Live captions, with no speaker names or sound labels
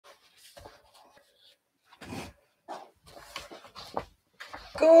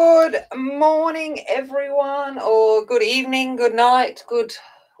Good morning, everyone, or good evening, good night, good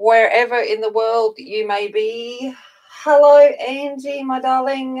wherever in the world you may be. Hello, Angie, my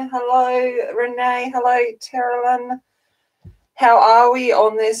darling. Hello, Renee. Hello, Terrelyn. How are we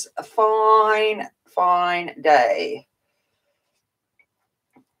on this fine day?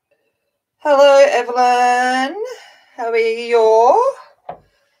 Hello, Evelyn. How are you? All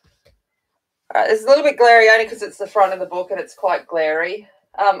right, it's a little bit glary only because it's the front of the book and it's quite glary.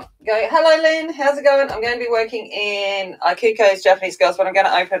 Hello, Lynn. How's it going? I'm going to be working in Ikuko's Japanese Girls, but I'm going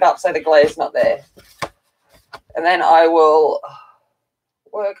to open it up so the glare's not there. And then I will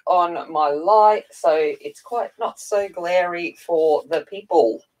work on my light so it's quite not so glary for the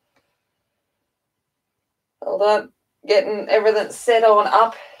people. Hold on. Getting everything set on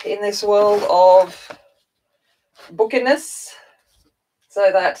up in this world of bookiness so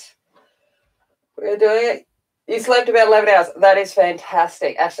that we're doing it. You slept about 11 hours. That is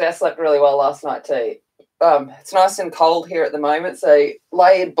fantastic. Actually, I slept really well last night too. It's nice and cold here at the moment, so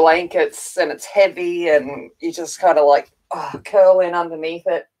layered blankets and it's heavy and you just kind of like curl in underneath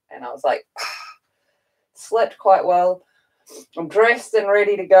it. And I was like, slept quite well. I'm dressed and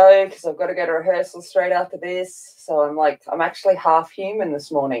ready to go because I've got to go to rehearsal straight after this. So I'm actually half human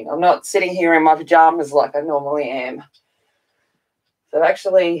this morning. I'm not sitting here in my pajamas like I normally am. So I'm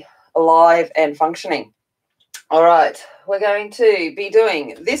actually alive and functioning. All right, we're going to be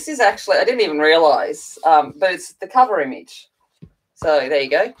doing, this is actually, I didn't even realise, but it's the cover image. So there you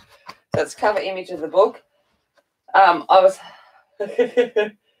go. So it's cover image of the book. Yeah,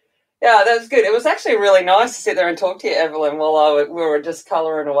 that was good. It was actually really nice to sit there and talk to you, Evelyn, while we were just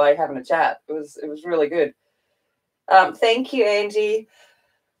colouring away, having a chat. It was really good. Thank you, Angie.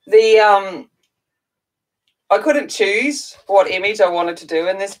 I couldn't choose what image I wanted to do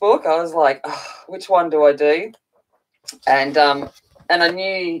in this book. I was like, which one do I do? And I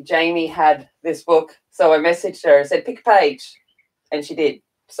knew Jamie had this book, so I messaged her and said, pick a page, and she did.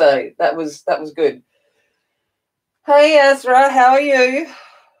 So that was good. Hey, Ezra, how are you?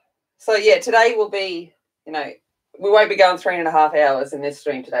 So, yeah, today will be, we won't be going 3.5 hours in this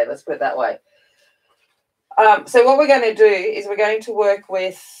stream today. Let's put it that way. So what we're going to do is we're going to work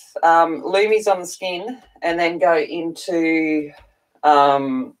with Lumies on the skin and then go into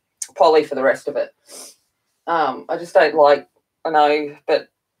poly for the rest of it. I just don't like, I know, but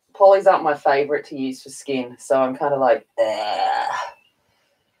polys aren't my favourite to use for skin, so I'm kind of like,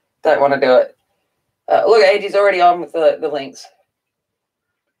 don't want to do it. Look, Angie's already on with the links.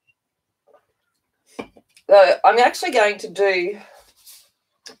 So I'm actually going to do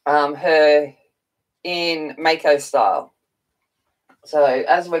her in Mako style. So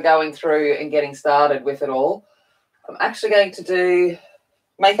as we're going through and getting started with it all, I'm actually going to do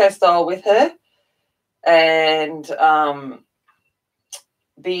Mako style with her and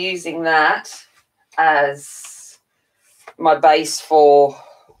be using that as my base for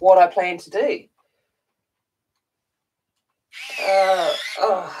what I plan to do.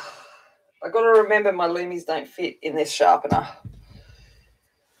 I've got to remember my Lumies don't fit in this sharpener.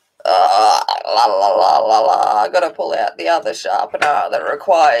 I've got to pull out the other sharpener that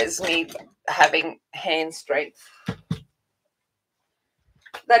requires me having hand strength.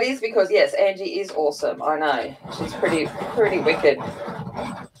 That is because, yes, Angie is awesome. I know. She's pretty wicked.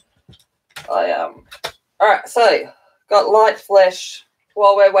 All right, so got light flesh.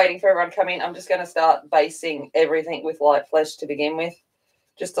 While we're waiting for everyone to come in, I'm just going to start basing everything with light flesh to begin with.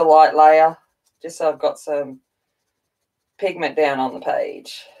 Just a light layer, just so I've got some pigment down on the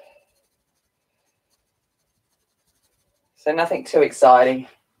page. So nothing too exciting.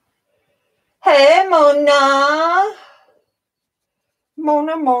 Hey, Mona.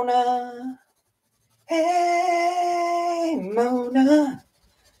 Mona. Hey, Mona.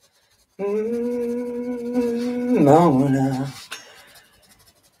 Mona.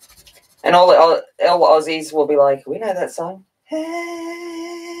 And all the Aussies will be like, we know that song.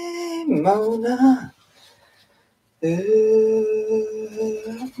 Hey, Mona.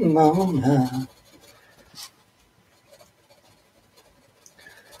 Ooh, Mona.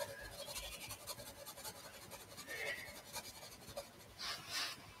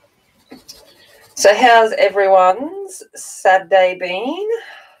 So how's everyone's Saturday been?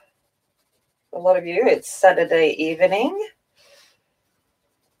 A lot of you, it's Saturday evening.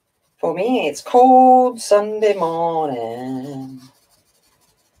 For me, it's cold Sunday morning.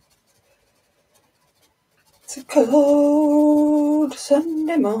 It's a cold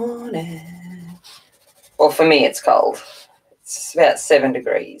Sunday morning. Well, for me, it's cold. It's about 7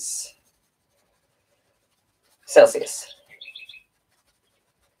 degrees Celsius.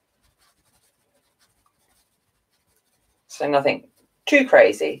 So nothing too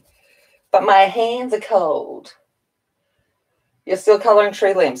crazy. But my hands are cold. You're still colouring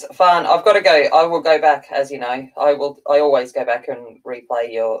tree limbs. Fun. I've got to go. I will go back, as you know. I always go back and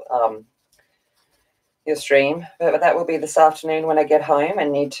replay your stream. But that will be this afternoon when I get home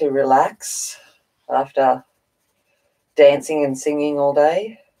and need to relax after dancing and singing all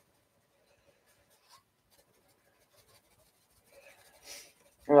day.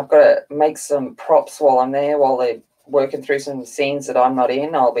 And I've got to make some props while I'm there, while they're working through some scenes that I'm not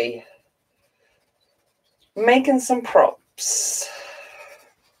in. I'll be making some props.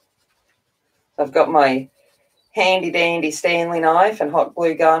 I've got my handy-dandy Stanley knife and hot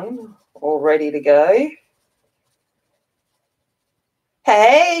glue gun all ready to go.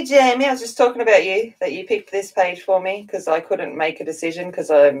 Hey, Jamie, I was just talking about you, that you picked this page for me because I couldn't make a decision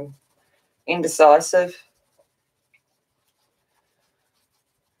because I'm indecisive.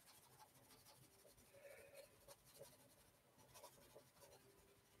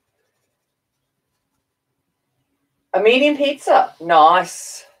 A medium pizza.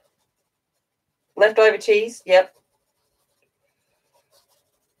 Nice. Leftover cheese. Yep.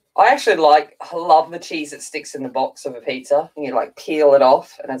 I actually love the cheese that sticks in the box of a pizza. And you like peel it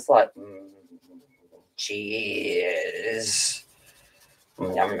off and it's like, cheese.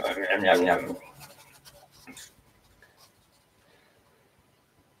 Yum, yum, yum, yum.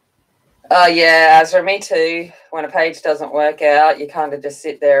 Yeah, Azra, me too. When a page doesn't work out, you kind of just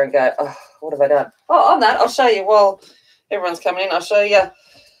sit there and go, oh, what have I done? Oh, on that, I'll show you while everyone's coming in. I'll show you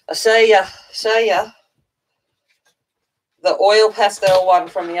the oil pastel one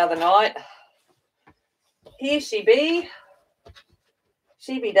from the other night. Here she be.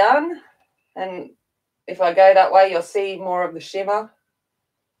 She be done. And if I go that way, you'll see more of the shimmer.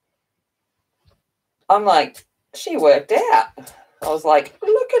 I'm like, she worked out. I was like,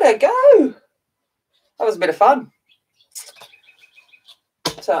 look at her go. That was a bit of fun.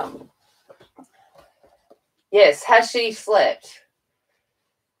 So, yes, has she slept?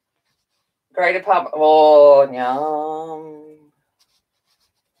 Greater pump. Oh, yum.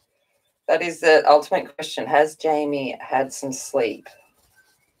 That is the ultimate question. Has Jamie had some sleep?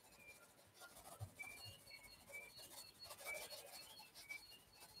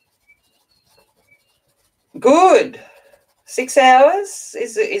 Good. 6 hours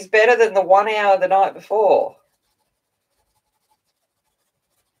is better than the 1 hour the night before.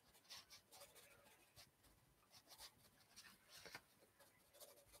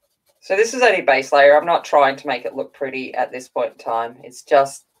 So this is only base layer. I'm not trying to make it look pretty at this point in time. It's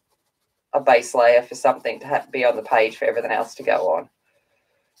just a base layer for something to be on the page for everything else to go on.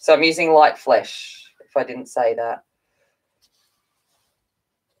 So I'm using light flesh, if I didn't say that.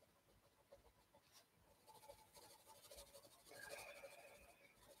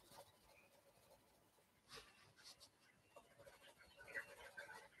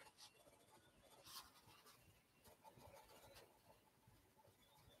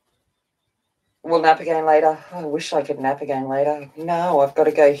 We'll nap again later. I wish I could nap again later. No, I've got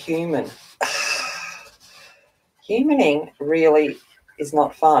to go human. Humaning really is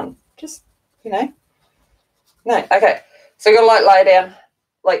not fun. Just, No. Okay. So you've got to lay down.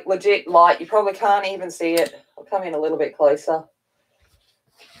 Like legit light. You probably can't even see it. I'll come in a little bit closer.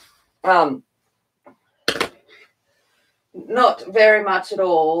 Not very much at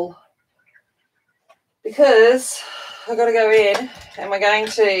all. Because I've got to go in and we're going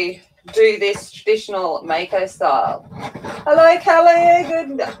to do this traditional Mako style. Hello, Kelly.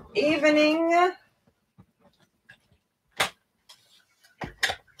 Good evening.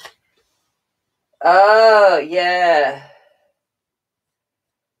 Oh, yeah.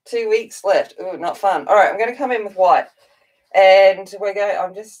 2 weeks left. Ooh, not fun. All right, I'm going to come in with white. And we're going,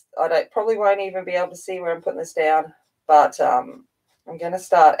 probably won't even be able to see where I'm putting this down. But I'm going to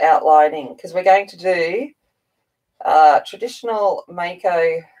start outlining because we're going to do traditional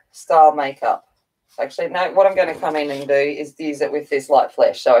Mako style makeup. Actually, no, what I'm going to come in and do is use it with this light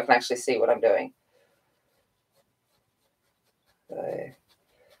flesh so I can actually see what I'm doing. So,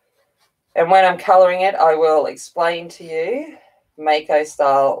 and when I'm colouring it, I will explain to you Mako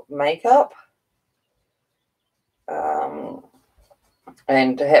style makeup and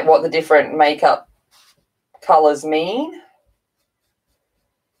what the different makeup colours mean.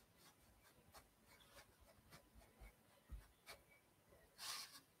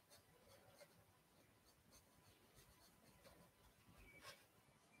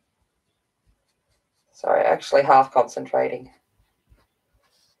 Sorry, actually half concentrating.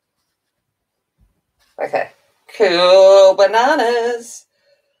 Okay, cool bananas.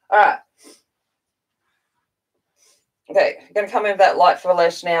 All right. Okay, I'm going to come in with that light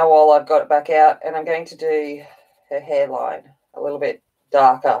flesh now while I've got it back out, and I'm going to do her hairline a little bit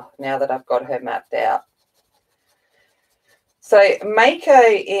darker now that I've got her mapped out. So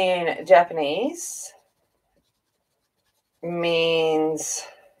Meiko in Japanese means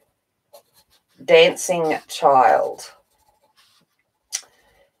dancing child.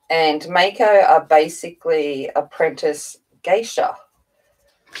 And Meiko are basically apprentice geisha.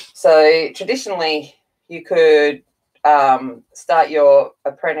 So traditionally, you could start your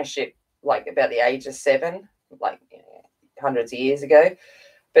apprenticeship like about the age of 7, like hundreds of years ago.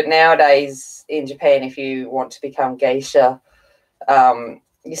 But nowadays in Japan, if you want to become geisha,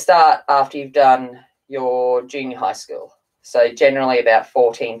 you start after you've done your junior high school. So generally about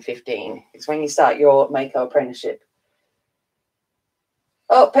 14, 15 is when you start your Meiko apprenticeship.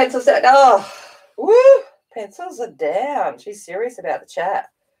 Oh, pencils down. Oh, woo! Pencils are down. She's serious about the chat.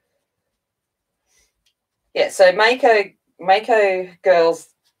 Yeah, so Meiko girls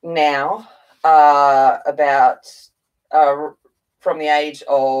now are about from the age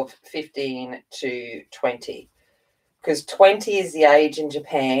of 15 to 20, because 20 is the age in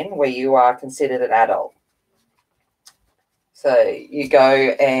Japan where you are considered an adult. So you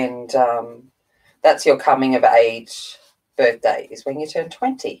go and that's your coming of age birthday, is when you turn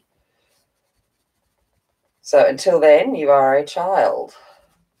 20. So until then, you are a child.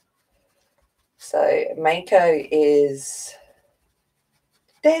 So Meiko is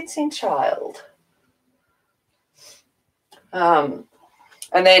dancing child. And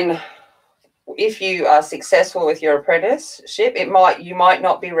then if you are successful with your apprenticeship, you might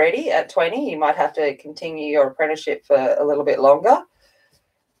not be ready at 20. You might have to continue your apprenticeship for a little bit longer.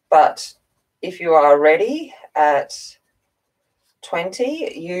 But if you are ready at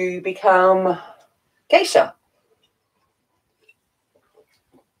 20, you become geisha.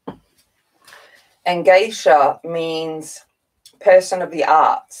 And geisha means person of the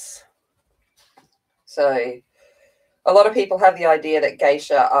arts. So a lot of people have the idea that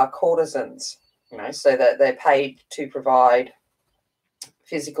geisha are courtesans, so that they're paid to provide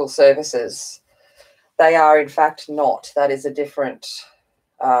physical services. They are, in fact, not. That is a different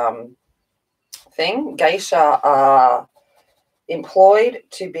thing. Geisha are employed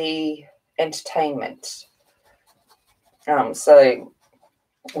to be entertainment. So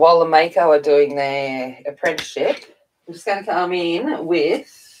while the Meiko are doing their apprenticeship, I'm just going to come in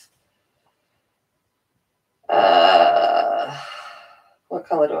with what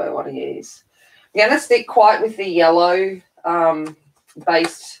colour do I want to use? I'm going to stick quite with the yellow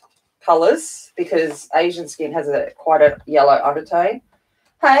based colours, because Asian skin has quite a yellow undertone.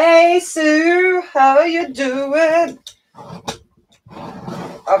 Hey Sue, how are you doing?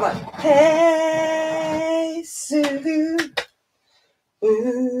 I'm like, hey Sue,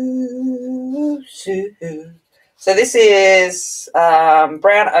 ooh Sue. So this is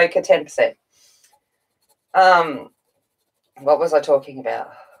brown ochre 10%. What was I talking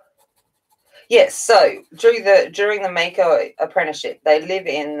about? Yes, so during the Meiko apprenticeship, they live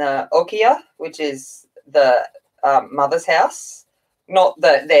in the okiya, which is the mother's house, not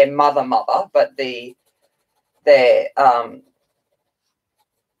their mother, but their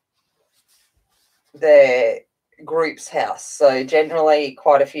group's house. So generally,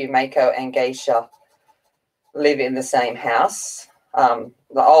 quite a few Meiko and geisha live in the same house. The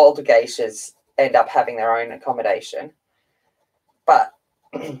older geishas end up having their own accommodation, but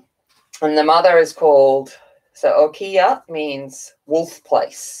and the mother is called, so okiya means wolf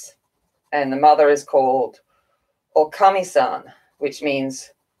place, and the mother is called okami-san, which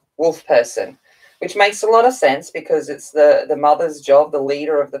means wolf person, which makes a lot of sense because it's the mother's job, the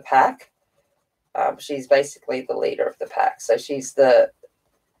leader of the pack. She's basically the leader of the pack, so she's the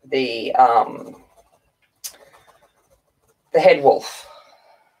head wolf.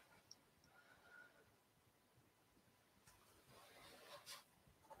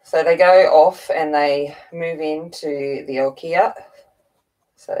 So they go off and they move into the okiya,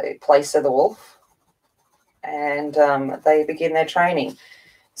 so place of the wolf, and they begin their training.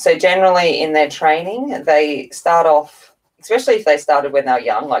 So generally in their training, they start off, especially if they started when they were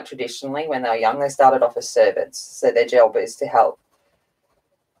young, like traditionally when they were young, they started off as servants. So their job is to help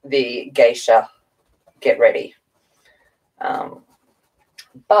the geisha get ready.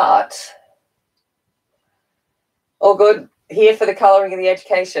 But all good. Here for the colouring of the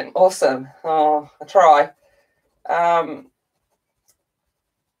education. Awesome. Oh, I try.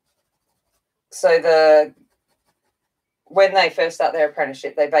 So when they first start their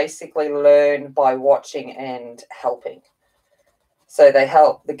apprenticeship, they basically learn by watching and helping. So they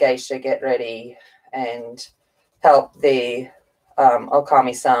help the geisha get ready and help the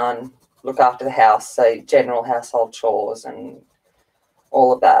okami-san look after the house, so general household chores and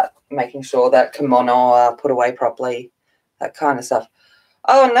all of that, making sure that kimono are put away properly, that kind of stuff.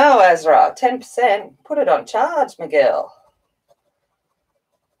 Oh no, Ezra, 10%. Put it on charge, Miguel.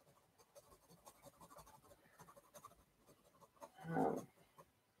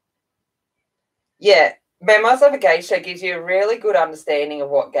 Yeah, Memoirs of a Geisha gives you a really good understanding of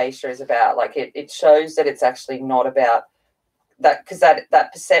what geisha is about. Like it shows that it's actually not about that, because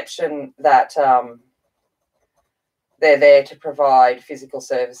that perception that they're there to provide physical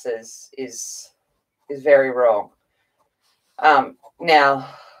services is very wrong. Now,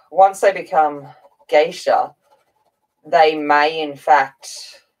 once they become geisha, they may in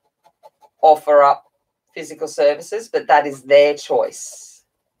fact offer up physical services, but that is their choice.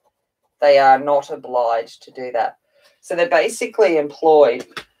 They are not obliged to do that. So they're basically employed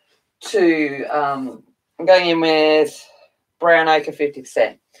to, I'm going in with brown ochre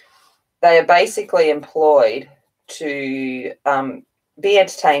 50%. They are basically employed to be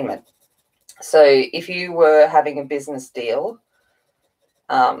entertainment. So if you were having a business deal,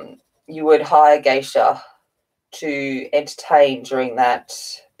 you would hire geisha to entertain during that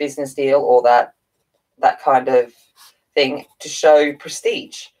business deal or that kind of thing, to show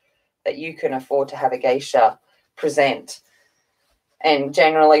prestige that you can afford to have a geisha present. And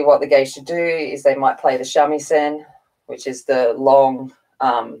generally what the geisha do is they might play the shamisen, which is the long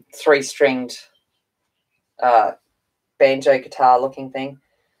three-stringed banjo guitar looking thing,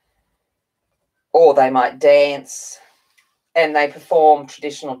 or they might dance, and they perform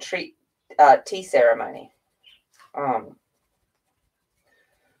traditional tea ceremony. But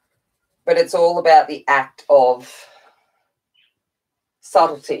it's all about the act of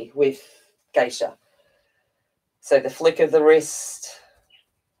subtlety with geisha. So the flick of the wrist,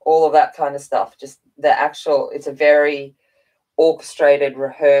 all of that kind of stuff. Just the actual, it's a very orchestrated,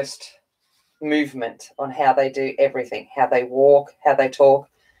 rehearsed movement on how they do everything, how they walk, how they talk.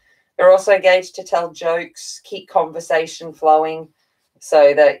 They're also engaged to tell jokes, keep conversation flowing,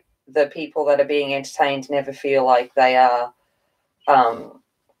 so that the people that are being entertained never feel like they are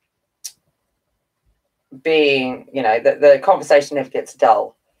being, the conversation never gets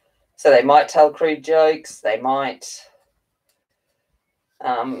dull. So they might tell crude jokes, they might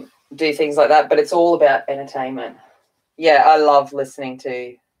do things like that, but it's all about entertainment. Yeah, I love listening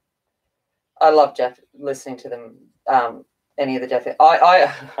to them. Any of the Jeff.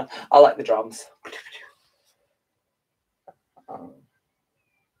 I I like the drums. But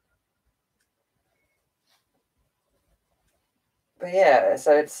yeah,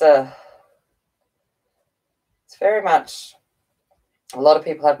 so it's very much, a lot of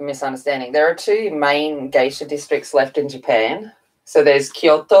people have a misunderstanding. There are two main geisha districts left in Japan. So there's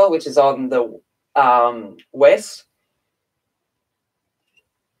Kyoto, which is on the west,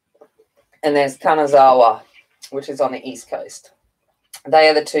 and there's Kanazawa, which is on the east coast. They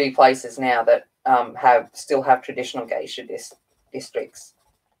are the two places now that still have traditional geisha districts,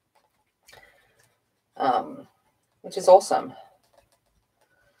 which is awesome.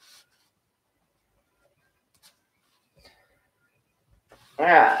 All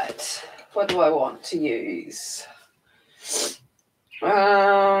right, what do I want to use?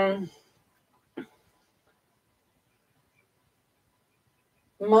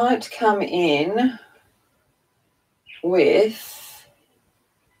 Might come in with.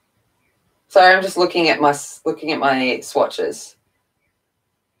 Sorry, I'm just looking at my swatches.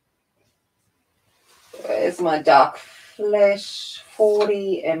 Where's my dark flesh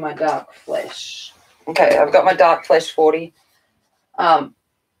 40 and my dark flesh? Okay, I've got my dark flesh 40.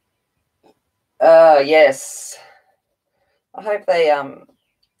 Yes. I hope they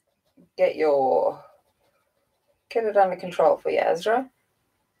get it under control for you, Azra.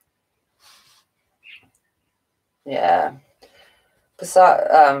 Yeah.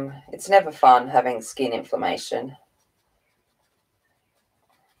 Besides, it's never fun having skin inflammation.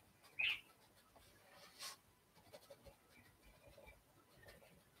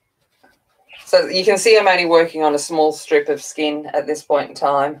 So you can see I'm only working on a small strip of skin at this point in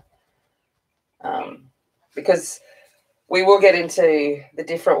time, because we will get into the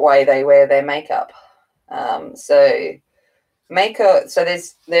different way they wear their makeup. So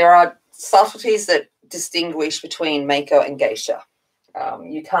there are subtleties that distinguish between Mako and geisha.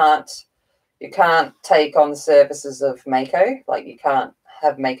 You can't take on the services of Mako, like you can't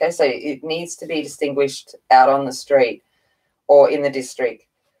have Mako. So it needs to be distinguished out on the street or in the district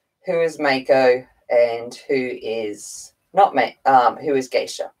who is Mako and who is not who is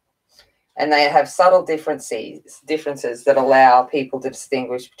geisha. And they have subtle differences that allow people to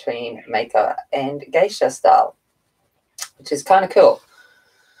distinguish between Mako and geisha style, which is kind of cool.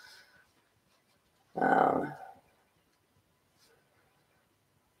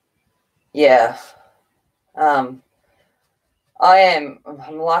 Yeah. I'm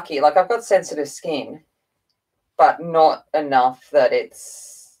lucky. Like, I've got sensitive skin, but not enough that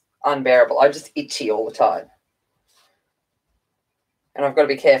it's unbearable. I just itchy all the time. And I've got to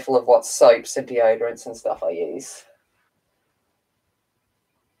be careful of what soaps and deodorants and stuff I use.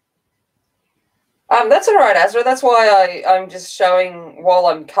 That's all right, Azra. That's why I'm just showing while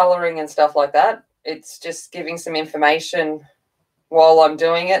I'm colouring and stuff like that. It's just giving some information while I'm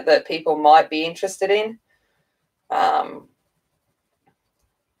doing it that people might be interested in.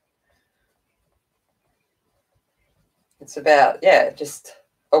 It's about, yeah, just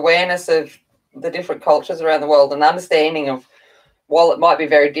awareness of the different cultures around the world and understanding of, while it might be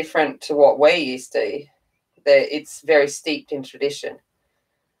very different to what we're used to, that it's very steeped in tradition.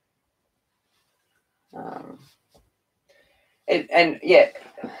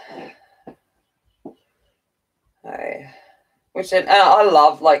 Which I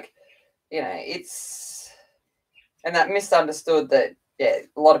love, like, you know, it's, and that misunderstood that, yeah,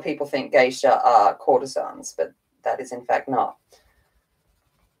 a lot of people think geisha are courtesans, but that is in fact not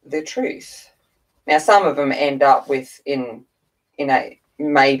the truth. Now, some of them end up in a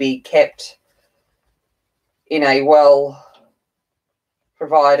maybe kept in a well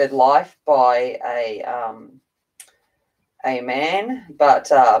provided life by a man, but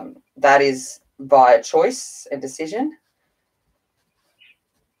that is by choice and decision.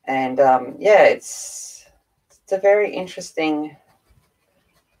 And yeah, it's a very interesting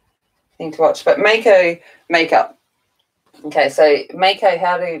thing to watch. But Mako makeup. Okay, so Mako,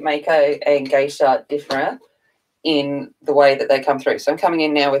 how do Mako and geisha differ in the way that they come through? So I'm coming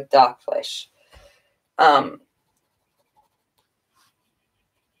in now with dark flesh.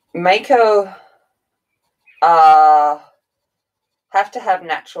 Mako have to have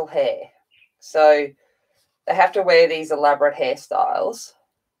natural hair. So they have to wear these elaborate hairstyles.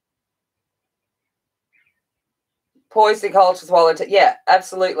 Poise the cultures while yeah,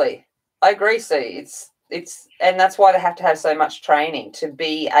 absolutely. I agree, Sue. It's and that's why they have to have so much training to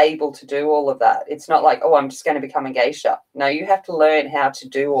be able to do all of that. It's not like, oh, I'm just going to become a geisha. No, you have to learn how to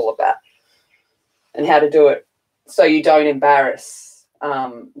do all of that and how to do it so you don't embarrass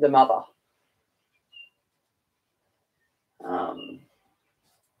the mother.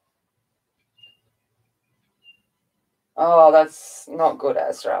 Oh, that's not good,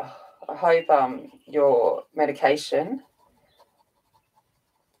 Azra. I hope your medication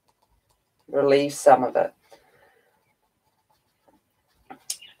relieves some of it.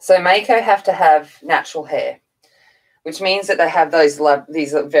 So Mako have to have natural hair, which means that they have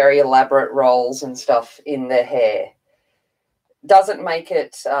these very elaborate rolls and stuff in their hair. Doesn't make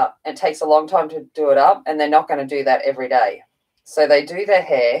it, it takes a long time to do it up, and they're not going to do that every day. So they do their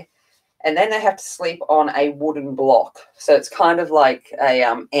hair, and then they have to sleep on a wooden block. So it's kind of like a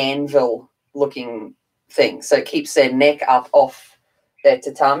anvil-looking thing. So it keeps their neck up off their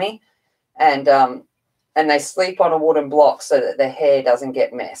tatami, and they sleep on a wooden block so that their hair doesn't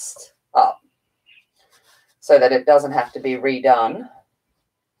get messed up, so that it doesn't have to be redone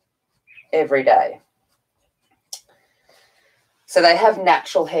every day. So they have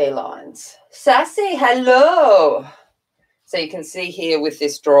natural hairlines. Sassy, hello. So you can see here with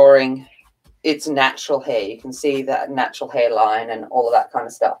this drawing, it's natural hair. You can see that natural hairline and all of that kind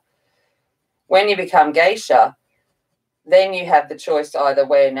of stuff. When you become geisha, then you have the choice to either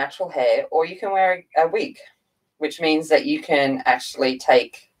wear natural hair or you can wear a wig, which means that you can actually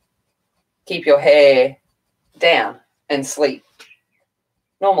keep your hair down and sleep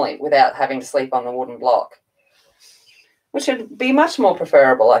normally without having to sleep on the wooden block, which would be much more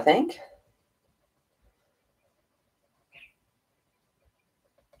preferable, I think.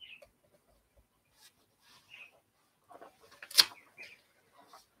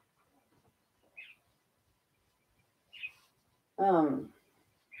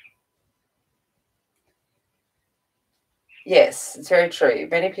 Yes, it's very true.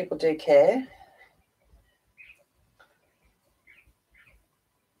 Many people do care.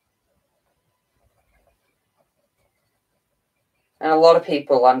 And a lot of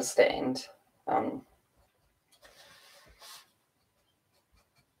people understand.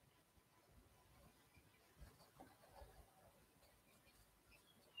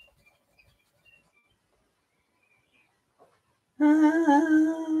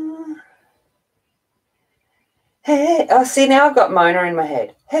 Hey, oh, see, now I've got Mona in my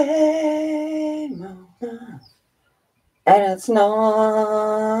head. Hey, Mona, and it's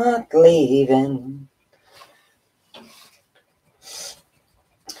not leaving.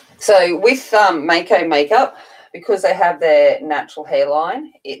 So with Mako makeup, because they have their natural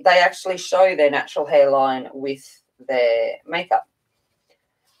hairline, they actually show their natural hairline with their makeup.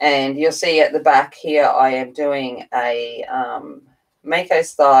 And you'll see at the back here, I am doing a Mako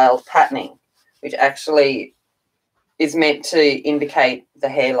style patterning, which actually is meant to indicate the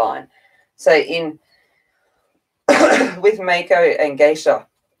hairline. So in with Mako and geisha,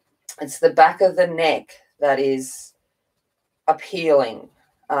 it's the back of the neck that is appealing,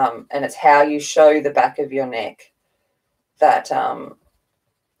 and it's how you show the back of your neck that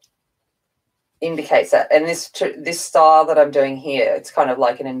indicates that. And this style that I'm doing here, it's kind of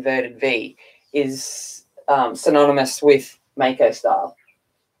like an inverted V, is synonymous with Mako style.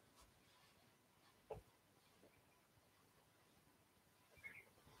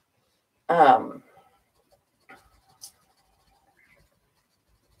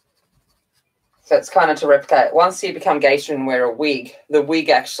 So it's kind of to replicate. Once you become geisha and wear a wig, the wig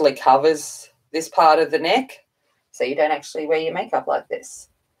actually covers this part of the neck, so you don't actually wear your makeup like this.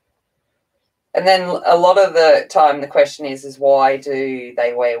 And then a lot of the time the question is why do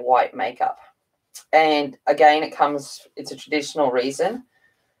they wear white makeup? And again, it's a traditional reason.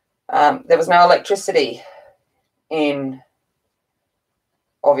 There was no electricity in,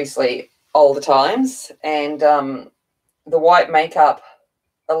 obviously, older times, and the white makeup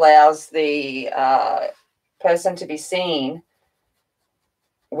allows the person to be seen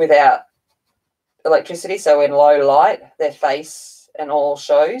without electricity, so in low light, their face and all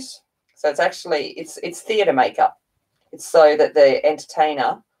shows. So it's actually, it's theatre makeup. It's so that the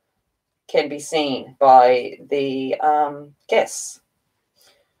entertainer can be seen by the guests.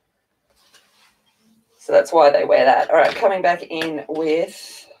 So that's why they wear that. All right, coming back in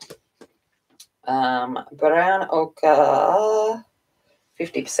with brown ochre,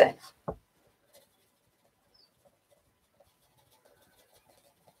 50%.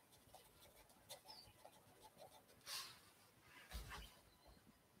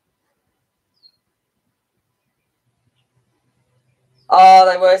 Oh,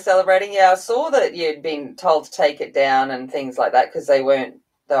 they were celebrating. Yeah, I saw that you'd been told to take it down and things like that because they were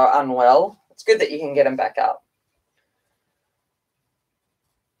unwell. It's good that you can get them back up.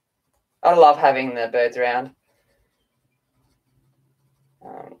 I love having the birds around.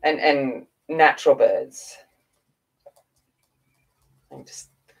 And natural birds. And just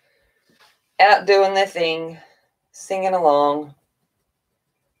out doing their thing, singing along.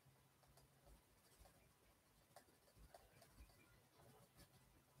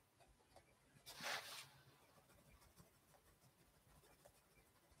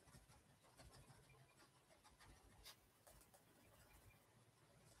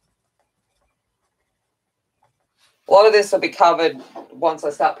 A lot of this will be covered once I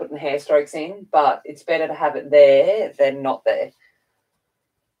start putting hair strokes in, but it's better to have it there than not there.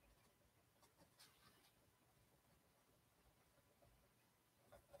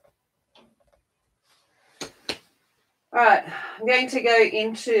 All right, I'm going to go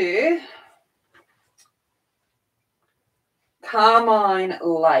into Carmine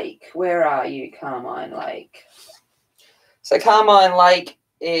Lake. Where are you, Carmine Lake? So Carmine Lake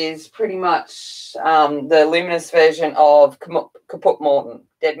is pretty much the luminous version of Kaput Morton,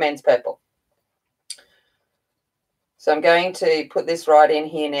 Dead Man's Purple. So I'm going to put this right in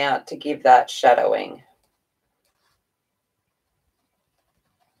here now to give that shadowing.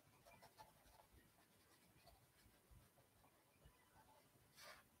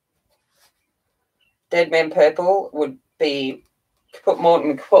 Dead Man Purple would be Kaput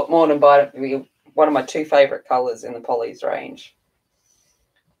Morton. Kaput Morton would be one of my two favourite colours in the Polys range.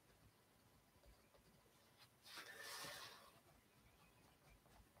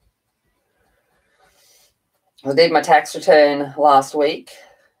 I did my tax return last week,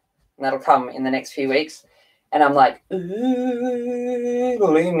 and that'll come in the next few weeks. And I'm like, ooh,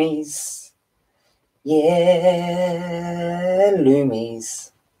 loomies. Yeah,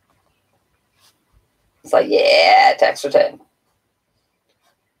 loomies. It's like, yeah, tax return.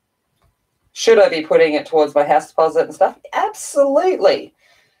 Should I be putting it towards my house deposit and stuff? Absolutely.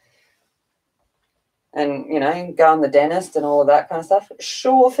 And, you know, go on the dentist and all of that kind of stuff.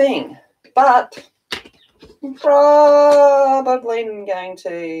 Sure thing. But I'm probably going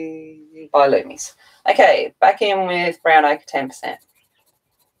to buy loomies. Okay, back in with brown ochre 10%.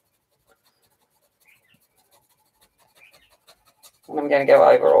 And I'm going to go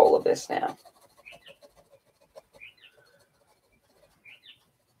over all of this now.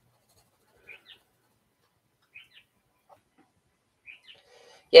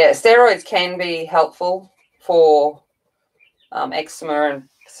 Yeah, steroids can be helpful for eczema and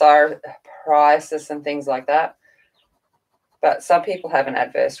psoriasis and things like that. But some people have an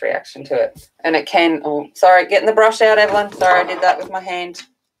adverse reaction to it. And it can, oh, sorry, getting the brush out, Evelyn. Sorry, I did that with my hand.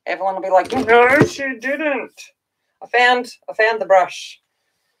 Evelyn will be like, no, she didn't. I found the brush.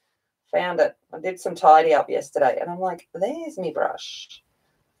 Found it. I did some tidy up yesterday, and I'm like, there's me brush.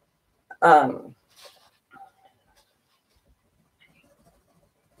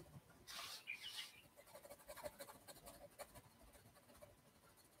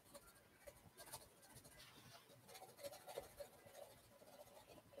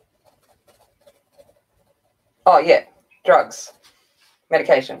 Oh, yeah, drugs,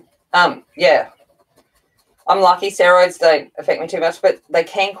 medication. Yeah, I'm lucky steroids don't affect me too much, but they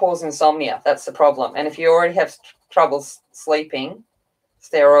can cause insomnia. That's the problem. And if you already have trouble sleeping,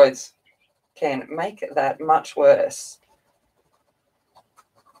 steroids can make that much worse.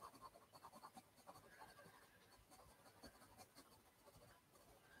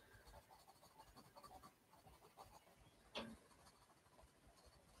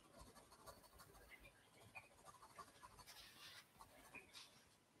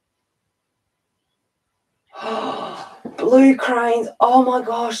 Blue cranes. Oh my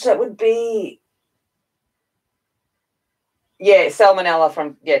gosh, that would be. Yeah, salmonella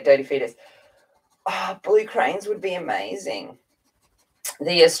from dirty fetus. Oh, blue cranes would be amazing.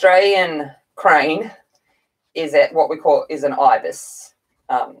 The Australian crane is at what we call is an ibis.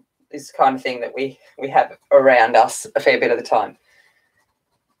 This kind of thing that we have around us a fair bit of the time.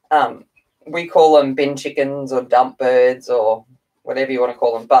 We call them bin chickens or dump birds or whatever you want to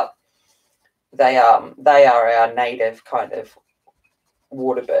call them, but they are our native kind of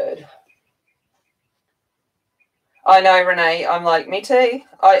water bird. I know, Renee. I'm like, me too.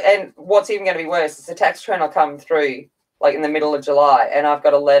 And what's even going to be worse is the tax return will come through like in the middle of July, and I've got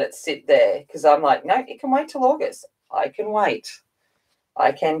to let it sit there because I'm like, no, it can wait till August. I can wait.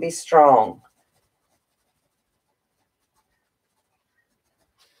 I can be strong.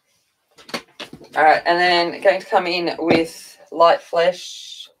 All right, and then going to come in with light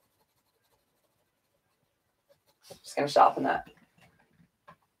flesh. Just going to sharpen that.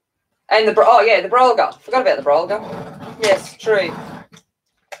 And the Brolga. Forgot about the Brolga. Yes, true. I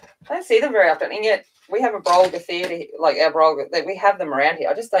don't see them very often, and yet we have a Brolga theatre, like our Brolga, that we have them around here.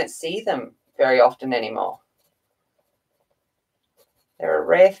 I just don't see them very often anymore. They're a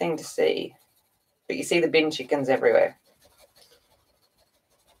rare thing to see, but you see the bin chickens everywhere.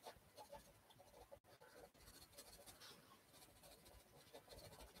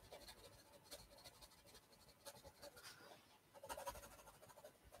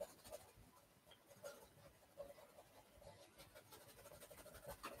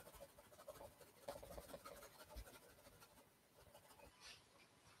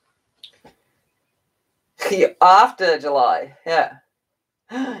 After July, yeah.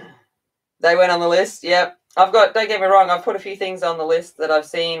 They went on the list, yep. Don't get me wrong, I've put a few things on the list that I've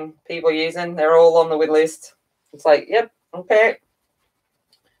seen people using. They're all on the wid list. It's like, yep, okay.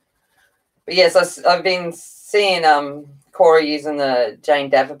 But yes, I've been seeing Cora using the Jane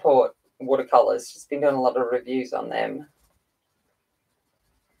Davenport watercolours. She's been doing a lot of reviews on them.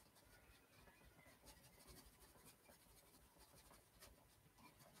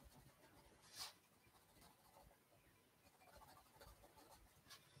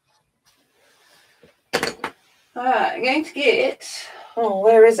 All right, I'm going to get,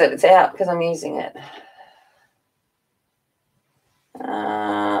 where is it? It's out because I'm using it. Do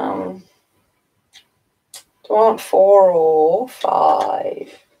I want 4 or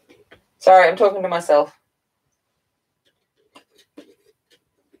 5? Sorry, I'm talking to myself.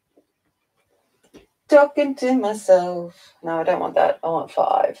 Talking to myself. No, I don't want that. I want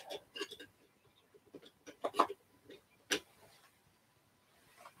 5.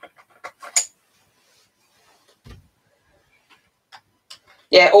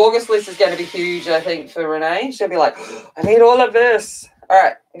 Yeah, August list is going to be huge, I think, for Renee. She'll be like, I need all of this. All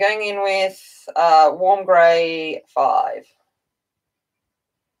right, going in with warm grey 5.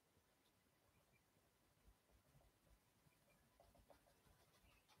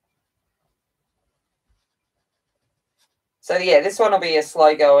 So yeah, this one will be a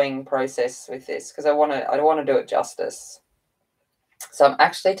slow-going process with this because I want to do it justice. So I'm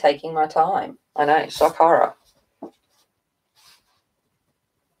actually taking my time. I know, shock horror.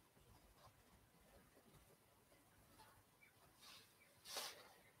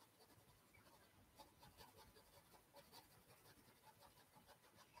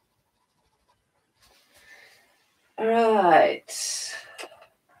 All right.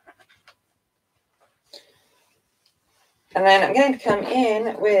 And then I'm going to come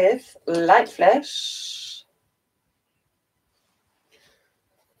in with light flesh.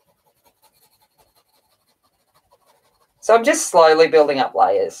 So I'm just slowly building up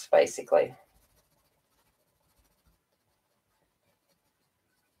layers, basically.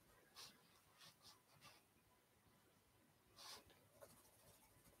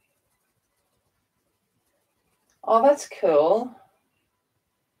 Oh, that's cool.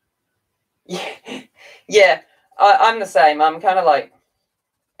 Yeah, I'm the same. I'm kind of like,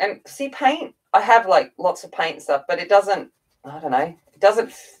 and see, paint, I have like lots of paint stuff, but it doesn't, I don't know, it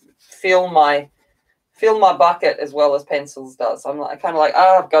doesn't fill my bucket as well as pencils does. I'm like, kind of like,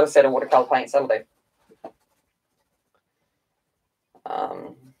 oh, I've got a set of watercolor paints, that'll do.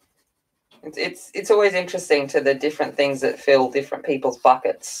 It's always interesting to the different things that fill different people's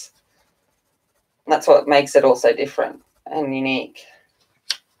buckets. And that's what makes it also different and unique.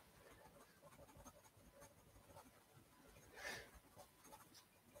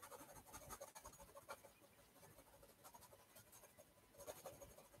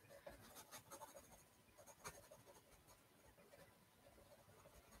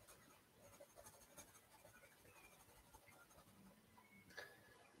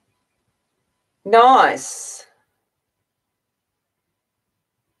 Nice.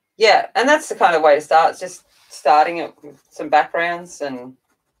 Yeah, and that's the kind of way to start. It's just starting it with some backgrounds and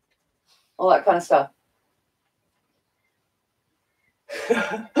all that kind of stuff.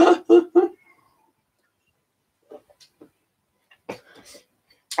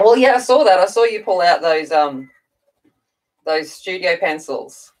 Well, yeah, I saw that. I saw you pull out those studio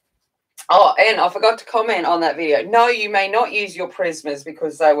pencils. Oh, and I forgot to comment on that video. No, you may not use your Prismas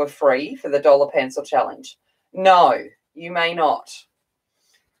because they were free for the dollar pencil challenge. No, you may not.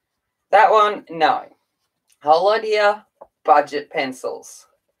 That one, no. Whole idea, budget pencils.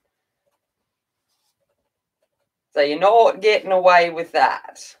 So you're not getting away with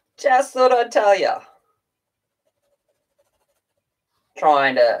that. Just thought I'd tell you.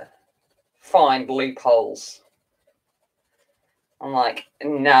 Trying to find loopholes. I'm like,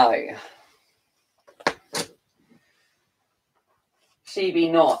 no. She be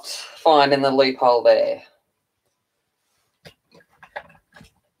not finding the loophole there.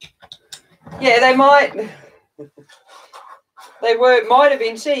 Yeah, they might. Might have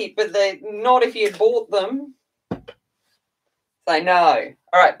been cheap, but they're not if you bought them. So no.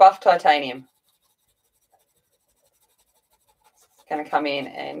 All right, buff titanium. It's going to come in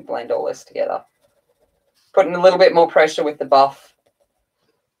and blend all this together. Putting a little bit more pressure with the buff.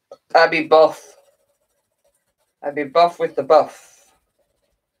 I'd be buff. I'd be buff with the buff.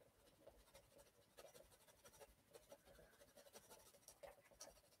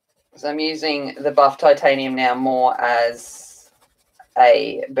 So I'm using the buff titanium now more as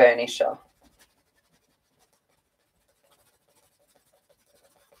a burnisher.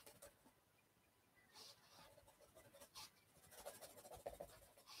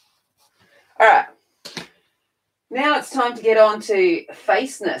 All right. Now it's time to get on to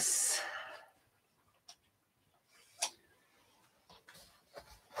faceness.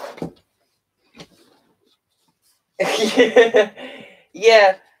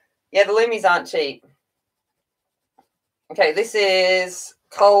 Yeah, the Lumies aren't cheap. Okay, this is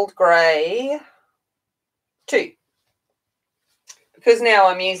Cold Grey 2. Because now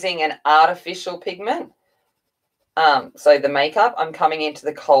I'm using an artificial pigment, so the makeup, I'm coming into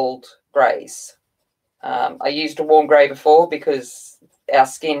the cold greys. I used a warm grey before because our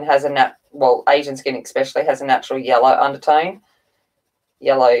skin has Asian skin especially has a natural yellow undertone.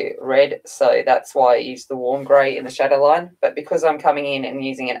 Yellow-red, so that's why I use the warm grey in the shadow line. But because I'm coming in and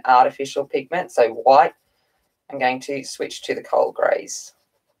using an artificial pigment, so white, I'm going to switch to the cold greys.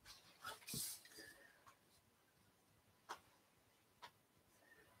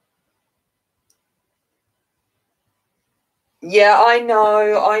 Yeah, I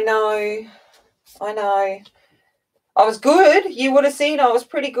know. I was good. You would have seen I was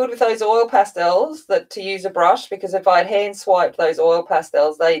pretty good with those oil pastels to use a brush, because if I'd hand swiped those oil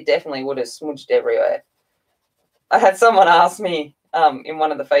pastels, they definitely would have smudged everywhere. I had someone ask me in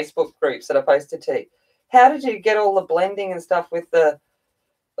one of the Facebook groups that I posted to, how did you get all the blending and stuff with the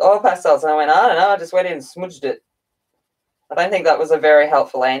oil pastels? And I went, I don't know, I just went in and smudged it. I don't think that was a very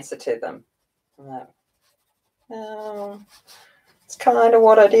helpful answer to them. I'm like, no, it's kind of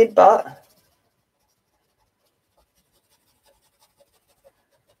what I did, but...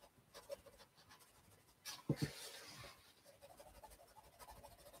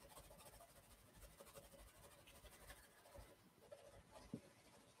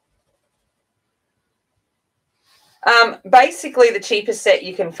 Basically the cheapest set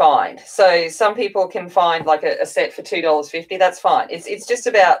you can find. So some people can find like a set for $2.50. That's fine. It's just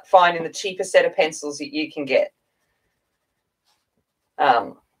about finding the cheapest set of pencils that you can get.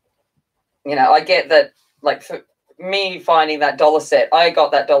 You know, I get that, like, for me finding that dollar set, I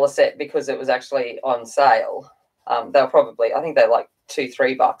got that dollar set because it was actually on sale. They're probably, I think they're like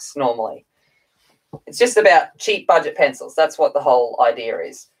 $2-3 normally. It's just about cheap budget pencils. That's what the whole idea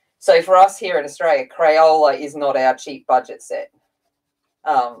is. So for us here in Australia, Crayola is not our cheap budget set.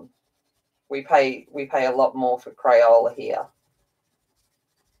 We pay a lot more for Crayola here.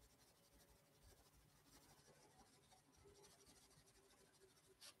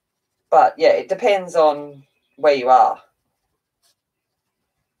 But yeah, it depends on where you are.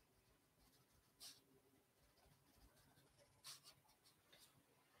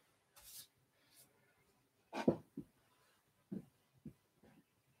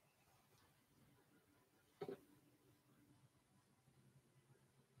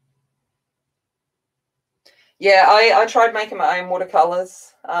 Yeah, I tried making my own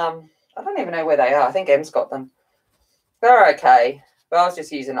watercolors. I don't even know where they are. I think Em's got them. They're okay. But I was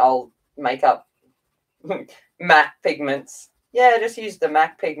just using old makeup MAC pigments. Yeah, just use the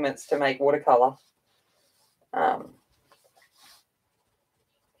MAC pigments to make watercolor.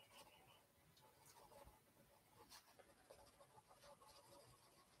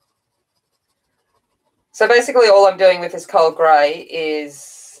 So basically all I'm doing with this cold grey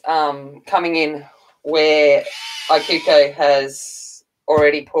is coming in where Ikuko has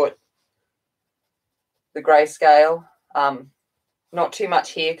already put the grayscale. Not too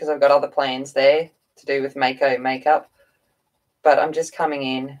much here because I've got other plans there to do with Mako makeup. But I'm just coming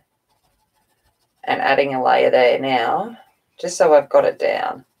in and adding a layer there now, just so I've got it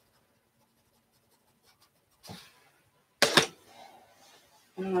down.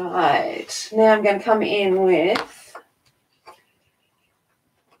 Right, now I'm going to come in with,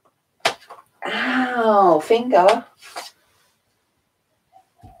 ow, finger.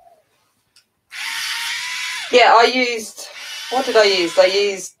 Yeah, I used, what did I use? I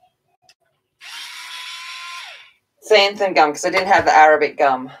used xanthan gum because I didn't have the Arabic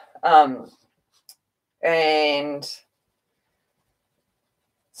gum. And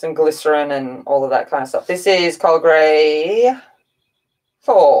some glycerin and all of that kind of stuff. This is Cold Grey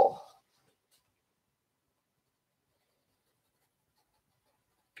 4.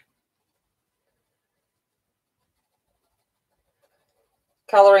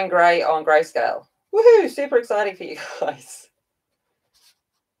 Colouring grey on grayscale. Woohoo! Super exciting for you guys.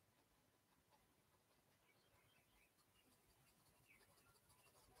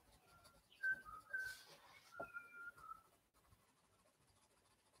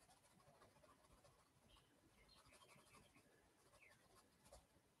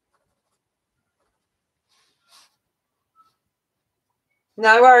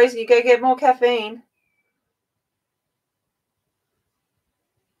 No worries, you go get more caffeine.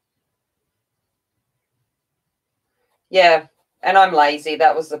 Yeah, and I'm lazy.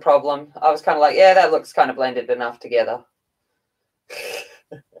 That was the problem. I was kind of like, yeah, that looks kind of blended enough together.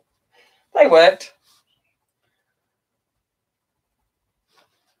 They worked.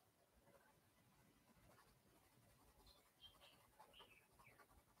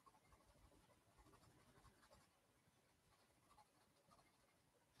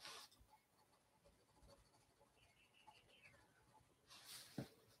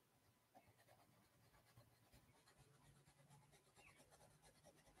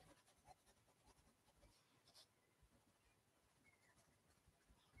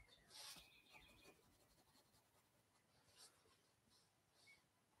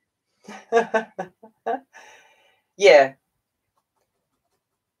 Yeah.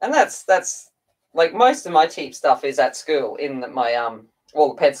 And that's like most of my cheap stuff is at school in my all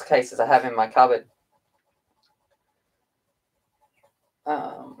the pencil cases I have in my cupboard.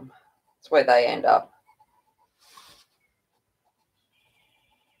 It's where they end up.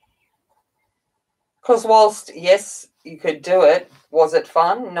 Because whilst, yes, you could do it, was it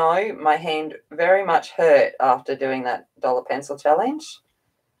fun? No, my hand very much hurt after doing that dollar pencil challenge.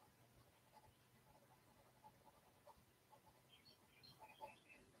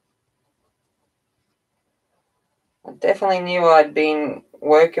 I definitely knew I'd been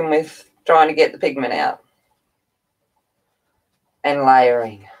working with trying to get the pigment out. And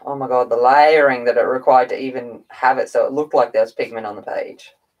layering. Oh my God, the layering that it required to even have it so it looked like there was pigment on the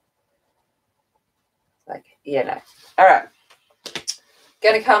page. Like, yeah, no. All right.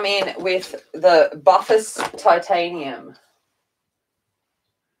 Going to come in with the Buffus Titanium.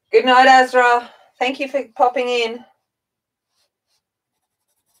 Good night, Azra. Thank you for popping in.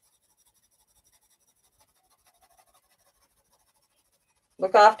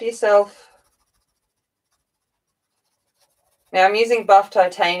 Look after yourself. Now, I'm using Buff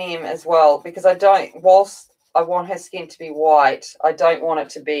Titanium as well because whilst I want her skin to be white, I don't want it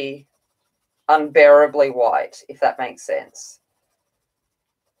to be unbearably white, if that makes sense.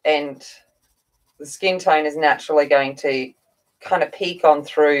 And the skin tone is naturally going to kind of peek on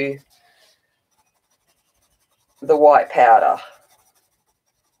through the white powder.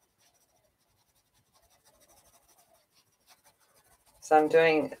 So I'm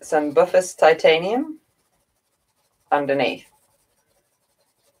doing some Buffus titanium underneath.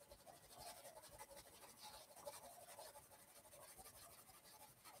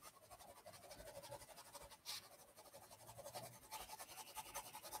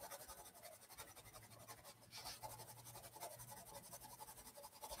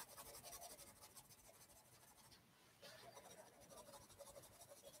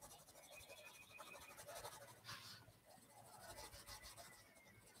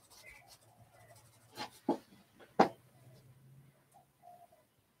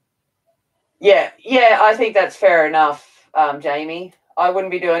 Yeah, I think that's fair enough, Jamie. I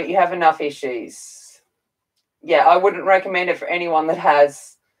wouldn't be doing it. You have enough issues. Yeah, I wouldn't recommend it for anyone that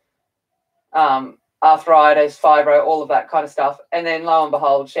has arthritis, fibro, all of that kind of stuff. And then lo and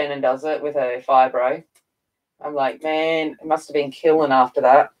behold, Shannon does it with her fibro. I'm like, man, it must have been killing after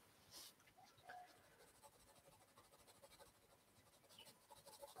that.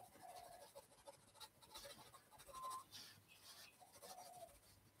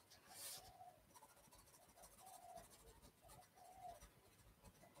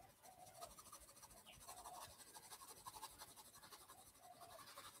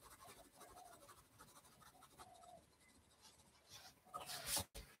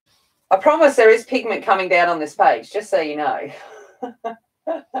 I promise there is pigment coming down on this page, just so you know.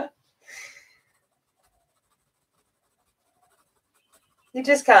 You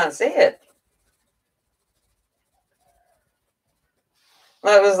just can't see it.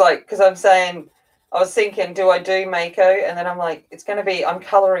 That was like, because I was thinking, do I do Mako? And then I'm like, it's going to be, I'm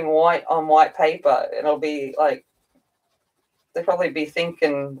colouring white on white paper. And it'll be like, they'll probably be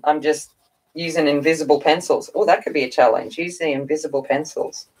thinking I'm just using invisible pencils. Oh, that could be a challenge. Use the invisible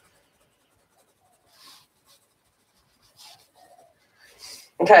pencils.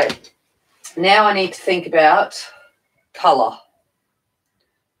 Okay, now I need to think about colour.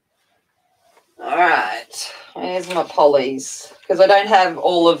 All right, here's my polys, because I don't have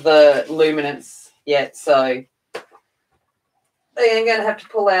all of the luminance yet, so I'm going to have to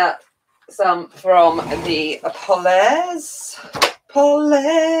pull out some from the polars.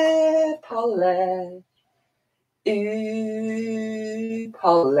 Poly. Ooh,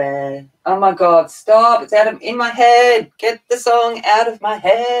 Poly. Oh my God, stop. It's in my head. Get the song out of my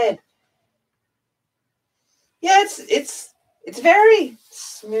head. Yeah, it's very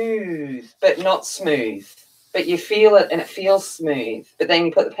smooth, but not smooth. But you feel it and it feels smooth. But then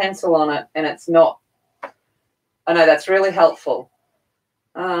you put the pencil on it and it's not. I know that's really helpful.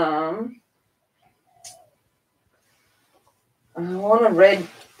 I want a red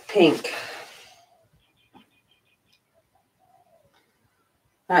pink.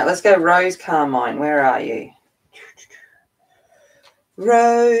 All right, let's go Rose Carmine. Where are you?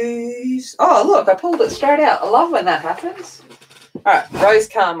 Rose. Oh, look, I pulled it straight out. I love when that happens. All right, Rose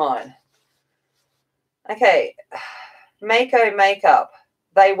Carmine. Okay, Mako makeup.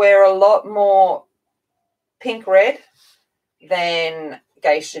 They wear a lot more pink red than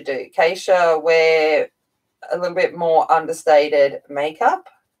Geisha do. Geisha wear a little bit more understated makeup,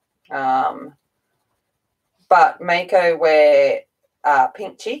 but Mako wear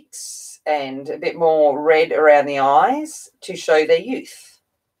pink cheeks and a bit more red around the eyes to show their youth,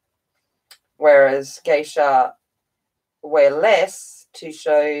 whereas Geisha wear less to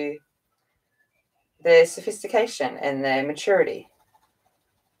show their sophistication and their maturity.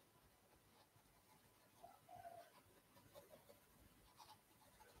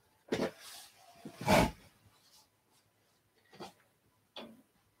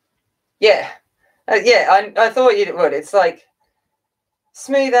 Yeah. I thought you would. It's like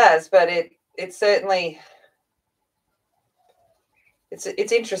smooth as, but it's certainly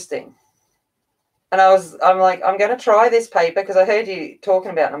it's interesting. And I'm like, I'm going to try this paper because I heard you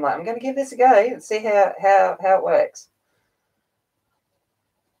talking about it. And I'm like, I'm going to give this a go and see how it works.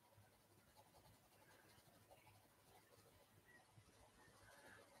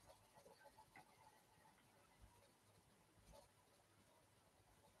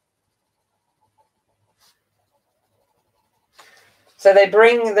 So they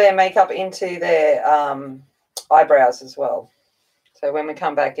bring their makeup into their eyebrows as well. So when we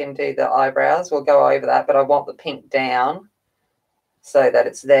come back and do the eyebrows, we'll go over that. But I want the pink down so that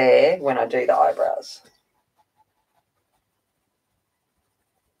it's there when I do the eyebrows.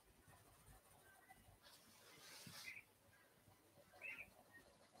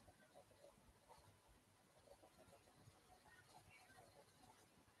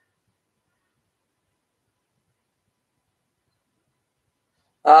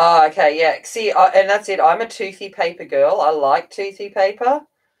 Oh, okay, yeah. See, and that's it. I'm a toothy paper girl. I like toothy paper.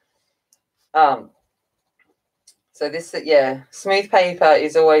 So So this, yeah, smooth paper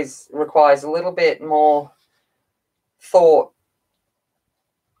is always requires a little bit more thought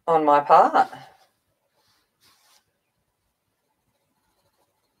on my part.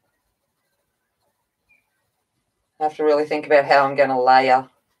 I have to really think about how I'm going to layer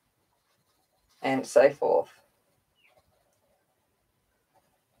and so forth.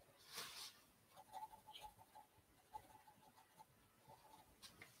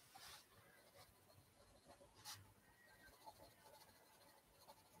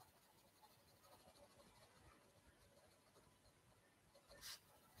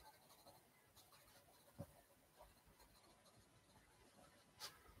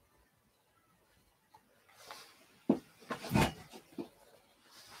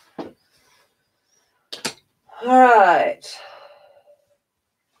 All right.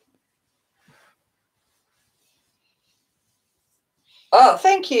 Oh,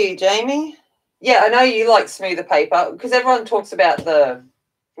 thank you, Jamie. Yeah, I know you like smoother paper because everyone talks about the,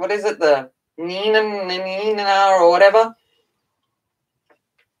 what is it, the Nina or whatever,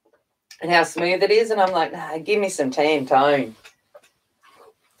 and how smooth it is. And I'm like, nah, give me some tan tone.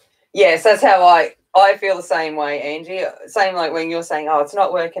 Yes, that's how I feel the same way, Angie. Same like when you're saying, oh, it's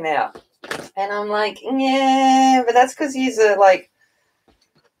not working out. And I'm like, yeah, but that's because you're like,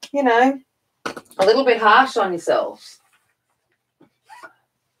 you know, a little bit harsh on yourselves.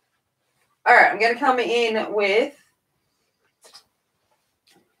 All right, I'm going to come in with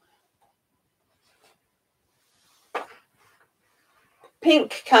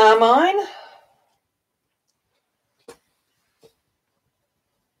pink carmine.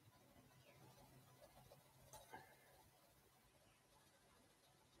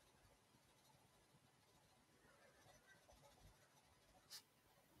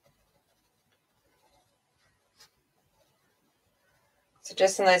 So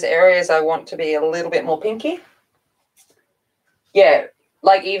just in those areas I want to be a little bit more pinky. Yeah,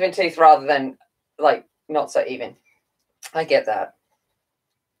 like even tooth rather than like not so even. I get that.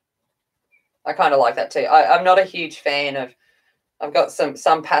 I kind of like that too. I'm not a huge fan of, I've got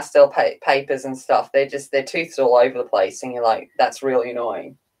some pastel papers and stuff. They're tooths all over the place and you're like, that's really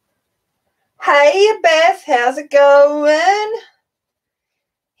annoying. Hey, Beth, how's it going?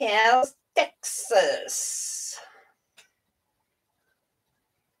 How's Texas?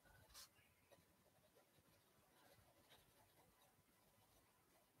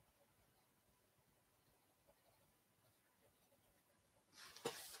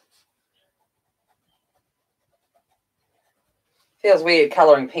 Feels weird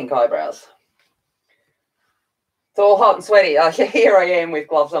colouring pink eyebrows. It's all hot and sweaty. Here I am with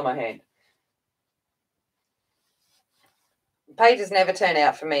gloves on my hand. Pages never turn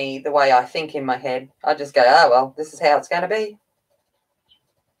out for me the way I think in my head. I just go, oh, well, this is how it's going to be.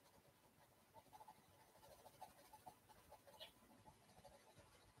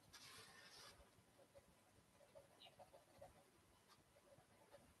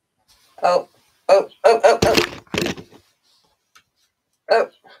 Oh, oh, oh, oh, oh. Oh.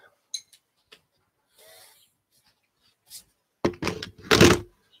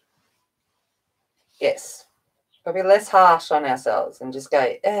 Yes. But be less harsh on ourselves and just go,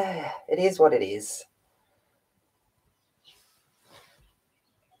 it is what it is.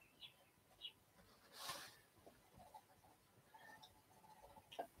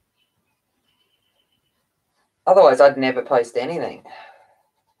 Otherwise, I'd never post anything.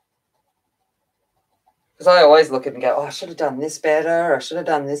 Because I always look at it and go, oh, I should have done this better. I should have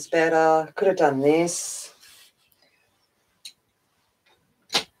done this better. Could have done this.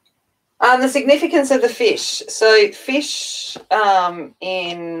 The significance of the fish. So fish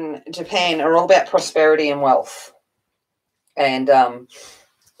in Japan are all about prosperity and wealth. And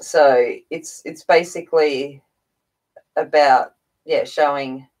so it's basically about, yeah,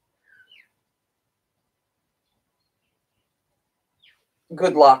 showing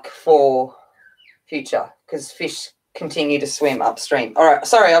good luck for future because fish continue to swim upstream. All right,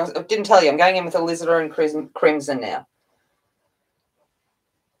 sorry, I didn't tell you. I'm going in with alizarin and crimson now.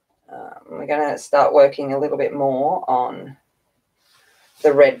 We're going to start working a little bit more on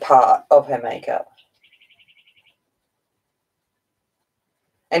the red part of her makeup.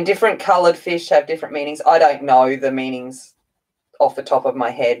 And different coloured fish have different meanings. I don't know the meanings off the top of my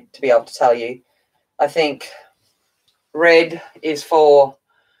head to be able to tell you. I think red is for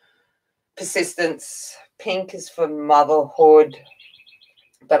persistence, pink is for motherhood,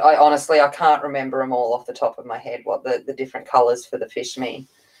 but I can't remember them all off the top of my head, what the different colours for the fish mean.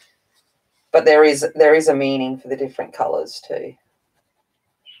 But there is a meaning for the different colours too.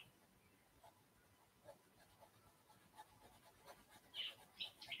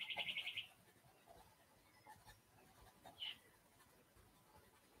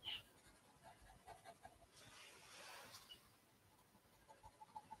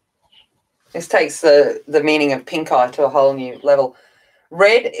 This takes the meaning of pink eye to a whole new level.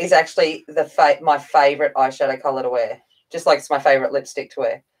 Red is actually my favourite eyeshadow colour to wear, just like it's my favourite lipstick to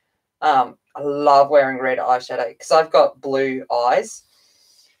wear. I love wearing red eyeshadow because I've got blue eyes.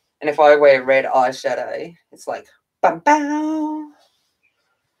 And if I wear red eyeshadow, it's like, bam, bam,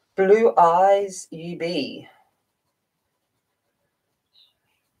 blue eyes you be.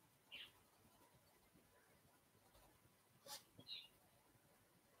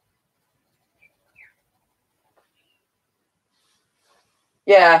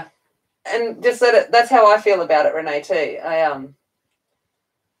 Yeah. And just that's how I feel about it, Renee, too.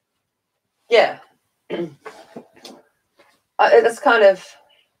 Yeah. It's kind of,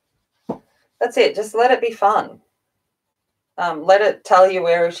 that's it. Just let it be fun. Let it tell you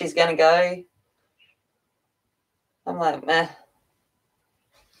where she's going to go. I'm like, meh.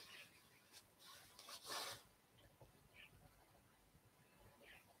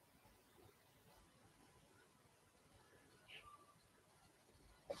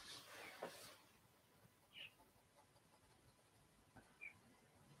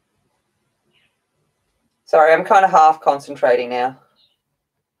 Sorry, I'm kind of half concentrating now.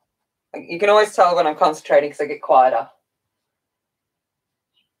 You can always tell when I'm concentrating because I get quieter.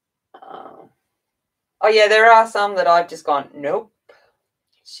 Oh, yeah, there are some that I've just gone, nope.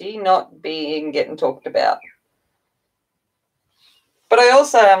 She not getting talked about. But I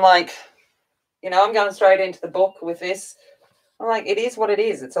also am like, I'm going straight into the book with this. I'm like, it is what it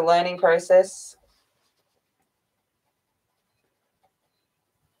is. It's a learning process.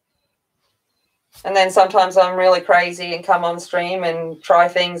 And then sometimes I'm really crazy and come on stream and try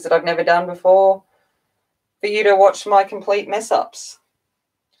things that I've never done before for you to watch my complete mess ups.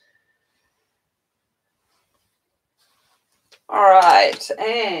 All right,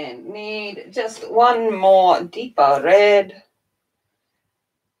 and need just one more deeper red.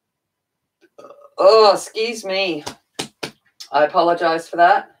 Oh, excuse me. I apologize for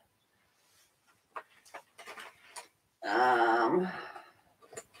that.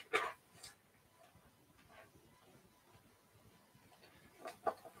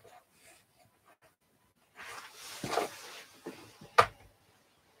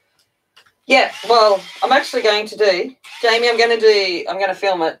 Yeah, well, I'm actually going to do, Jamie, I'm going to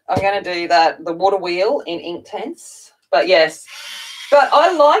film it. I'm going to do the water wheel in Inktense. But yes, but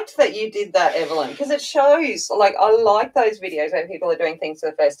I liked that you did that, Evelyn, because it shows, like, I like those videos where people are doing things for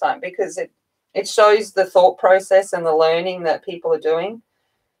the first time because it shows the thought process and the learning that people are doing.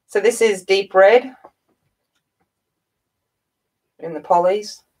 So this is deep red in the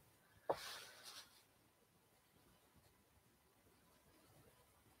polys.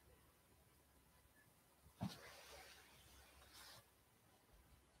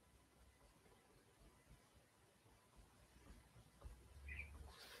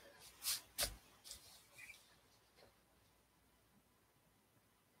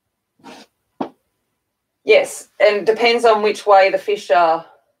 Yes, and depends on which way the fish are.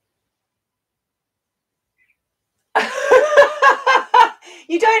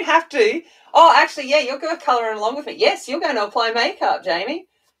 You don't have to. Oh, actually, yeah, you're going to colour along with it. Yes, you're going to apply makeup, Jamie.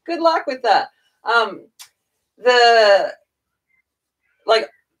 Good luck with that.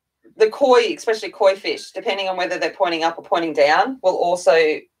 The koi, especially koi fish, depending on whether they're pointing up or pointing down, will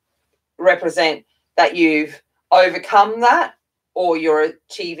also represent that you've overcome that or you're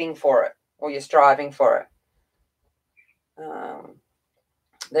achieving for it or you're striving for it.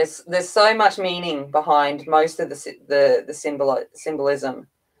 There's so much meaning behind most of the symbolism.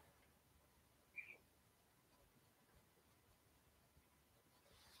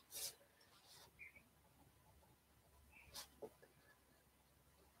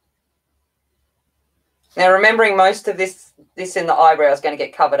 Now, remembering most of this in the eyebrow is going to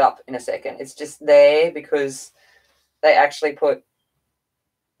get covered up in a second. It's just there because they actually put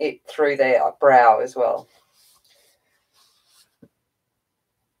it through their brow as well.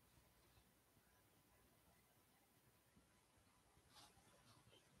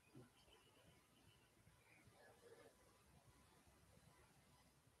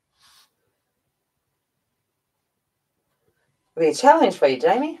 It'll be a challenge for you,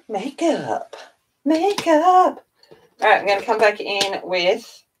 Jamie. Makeup. Makeup. All right, I'm going to come back in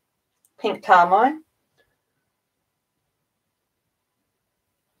with pink carmine.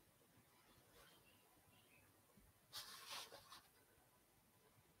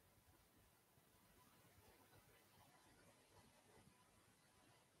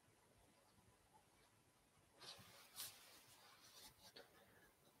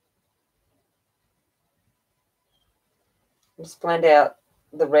 Just blend out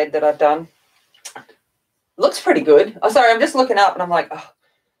the red that I've done. Looks pretty good. Oh, sorry, I'm just looking up and I'm like, oh.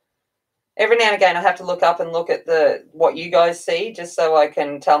 every now and again I have to look up and look at what you guys see, just so I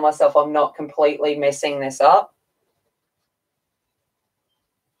can tell myself I'm not completely messing this up.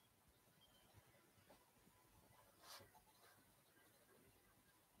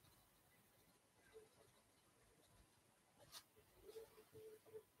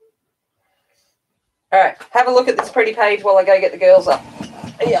 All right, have a look at this pretty page while I go get the girls up.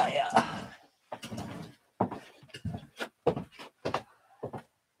 Yeah.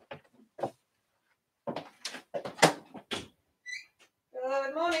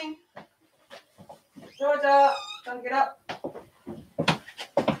 Good morning. Georgia, time to get up.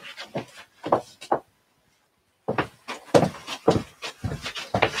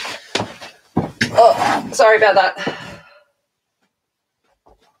 Oh, sorry about that.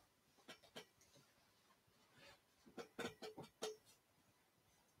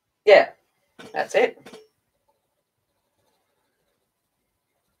 Yeah, that's it.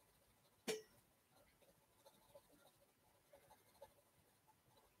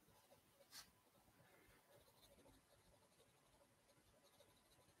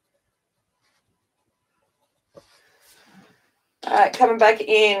 All right, coming back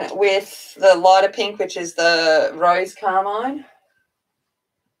in with the lighter pink, which is the rose carmine.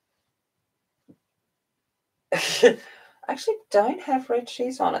 I actually don't have red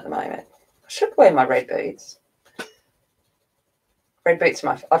shoes on at the moment. I should wear my red boots. Red boots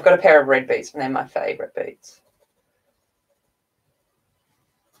are I've got a pair of red boots and they're my favourite boots.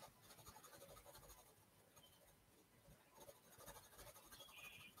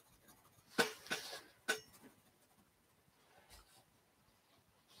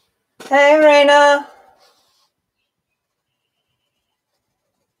 Hey, Raina.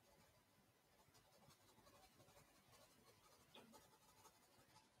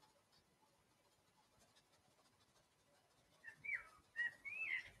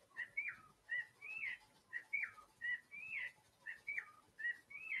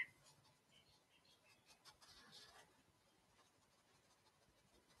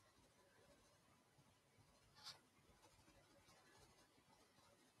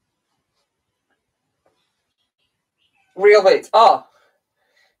 Real boots. Oh.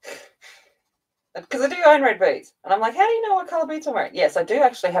 Because I do own red boots. And I'm like, how do you know what colour boots I'm wearing? Yes, I do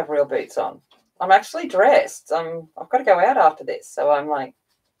actually have real boots on. I'm actually dressed. I've got to go out after this. So I'm like,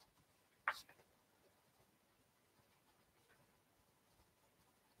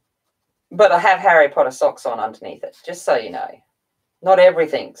 but I have Harry Potter socks on underneath it, just so you know. Not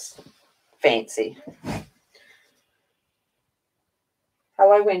everything's fancy.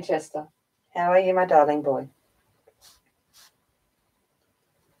 Hello, Winchester. How are you, my darling boy?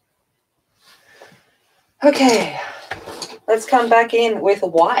 Okay, let's come back in with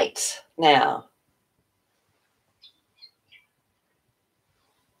white now.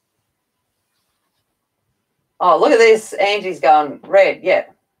 Oh, look at this. Angie's gone red. Yeah.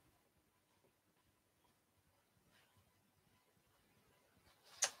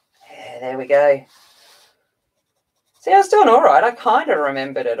 Yeah, there we go. See, I was doing all right. I kind of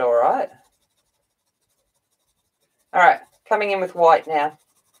remembered it all right. All right, coming in with white now.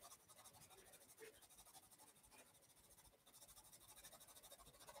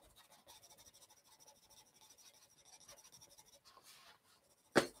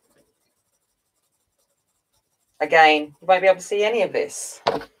 Again, you won't be able to see any of this.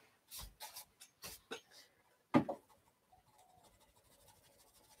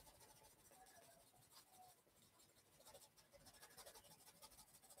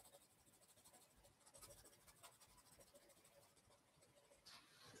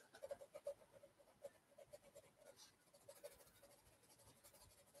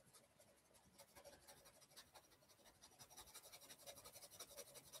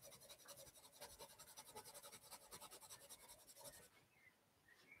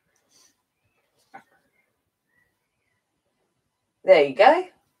 There you go.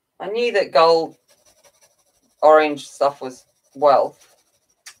 I knew that gold, orange stuff was wealth.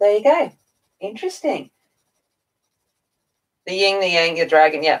 There you go. Interesting. The yin, the yang, the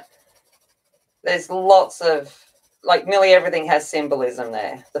dragon. Yeah. There's lots of, like, nearly everything has symbolism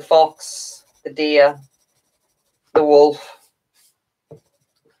there. The fox, the deer, the wolf.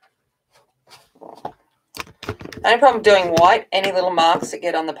 No problem doing white. Any little marks that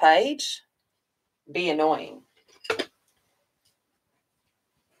get on the page, be annoying.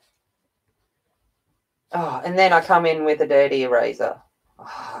 Oh, and then I come in with a dirty eraser.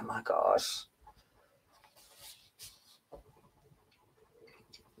 Oh, my gosh.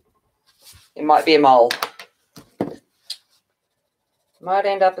 It might be a mole. Might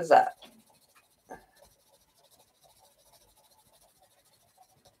end up as that.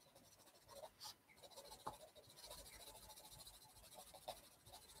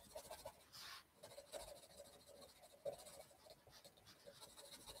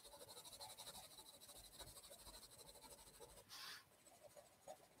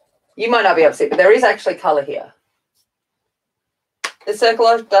 You might not be able to see it, but there is actually colour here. The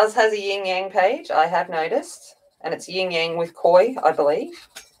Circle does has a yin yang page, I have noticed, and it's yin yang with koi, I believe.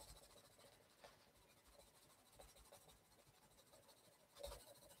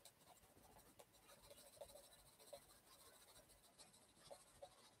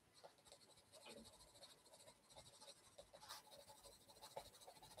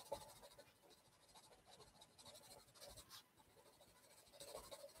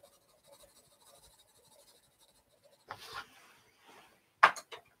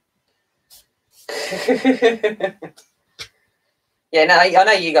 Yeah, no, I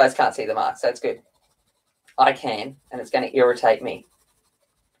know you guys can't see the mark, so it's good. I can, and it's going to irritate me.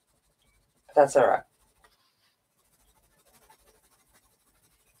 But that's all right.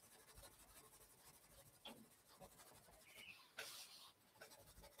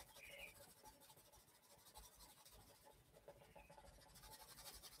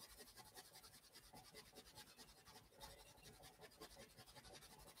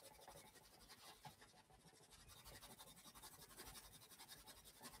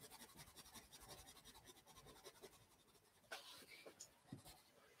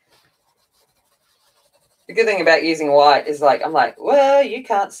 The good thing about using white is I'm like, well, you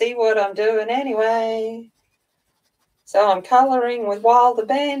can't see what I'm doing anyway. So I'm colouring with wild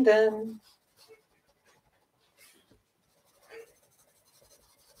abandon.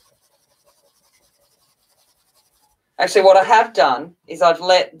 Actually, what I have done is I've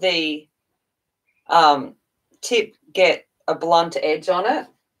let the tip get a blunt edge on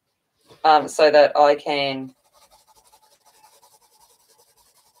it so that I can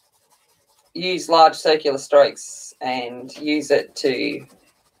use large circular strokes and use it to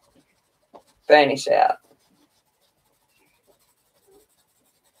burnish out.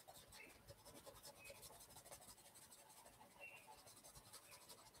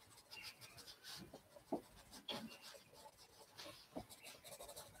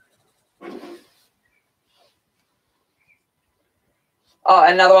 Oh,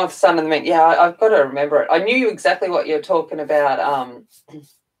 another one for Sun and the Moon. Yeah, I've got to remember it. I knew exactly what you're talking about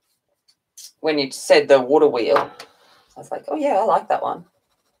when you said the water wheel. I was like, oh, yeah, I like that one.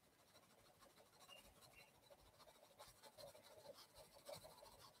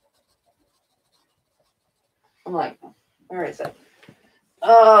 I'm like, where is it?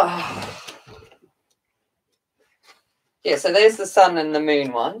 Oh. Yeah, so there's the Sun and the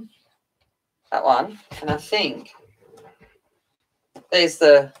Moon one. That one. And I think there's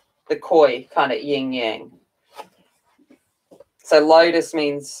the koi kind of yin yang. So lotus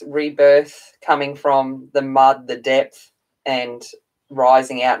means rebirth, coming from the mud, the depth, and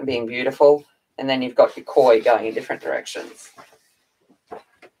rising out and being beautiful. And then you've got your koi going in different directions.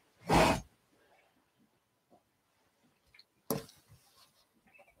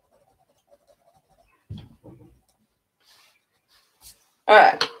 All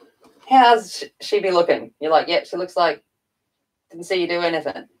right. How's she be looking? You're like, yep, she looks like, didn't see you do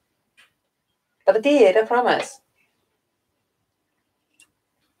anything. But I did, I promise.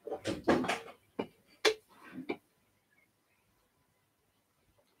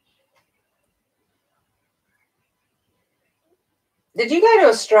 Did you go to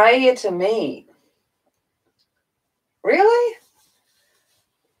Australia to meet? Really?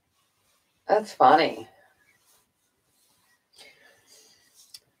 That's funny.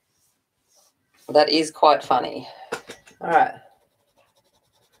 That is quite funny. All right. I'm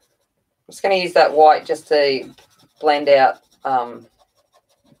just going to use that white just to blend out my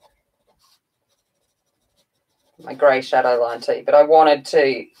grey shadow line too. But I wanted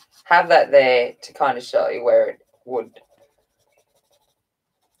to have that there to kind of show you where it would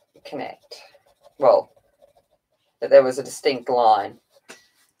connect. Well, that there was a distinct line.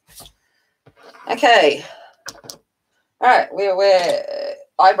 Okay. All right, we're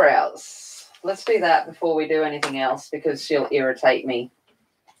eyebrows. Let's do that before we do anything else because she'll irritate me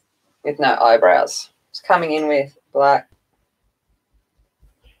with no eyebrows. It's coming in with black.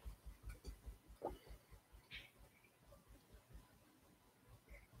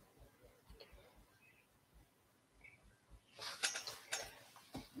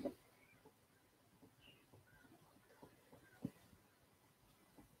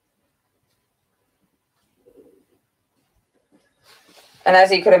 And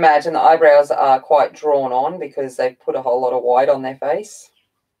as you could imagine, the eyebrows are quite drawn on because they've put a whole lot of white on their face.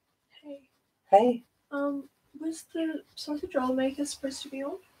 Hey. Hey. Was the sausage roll maker supposed to be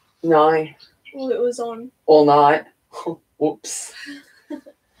on? No. Well, it was on. All night. Whoops.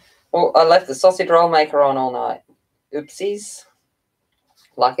 Well, I left the sausage roll maker on all night. Oopsies.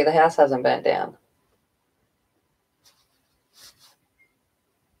 Lucky the house hasn't burnt down.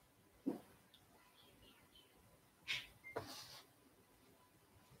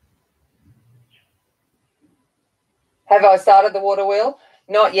 Have I started the water wheel?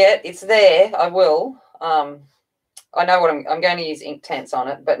 Not yet. It's there. I will. I know what I'm going to use Inktense on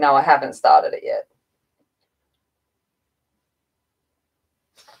it, but no, I haven't started it yet.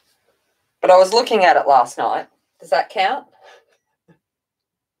 But I was looking at it last night. Does that count?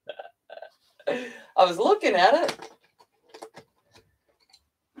 I was looking at it.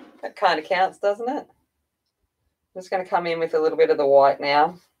 That kind of counts, doesn't it? I'm just going to come in with a little bit of the white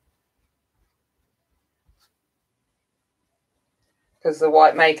now, because the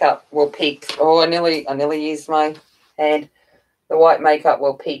white makeup will peek. Oh, I nearly used my hand. The white makeup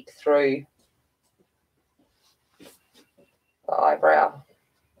will peek through the eyebrow.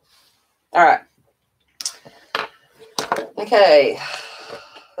 All right. Okay.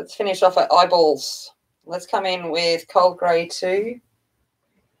 Let's finish off our eyeballs. Let's come in with Cold Grey 2.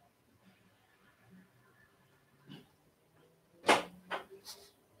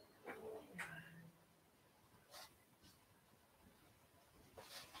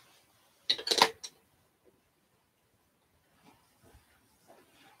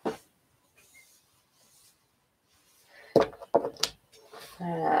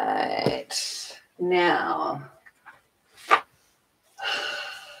 All right. Now,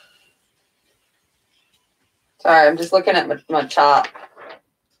 sorry, I'm just looking at my chart.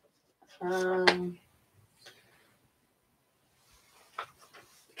 All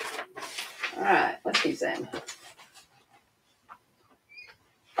right, let's use them.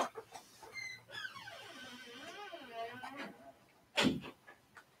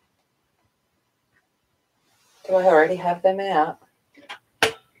 Do I already have them out?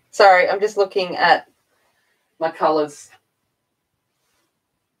 Sorry, I'm just looking at my colours.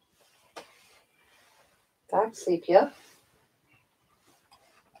 Dark sepia.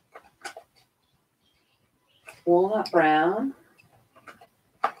 Walnut brown.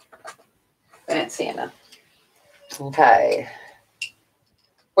 Burnt sienna. Okay.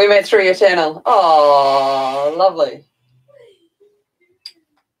 We went through your channel. Oh, lovely.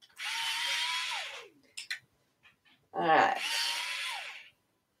 All right.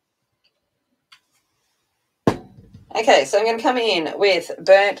 Okay, so I'm going to come in with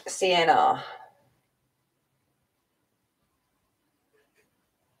burnt sienna.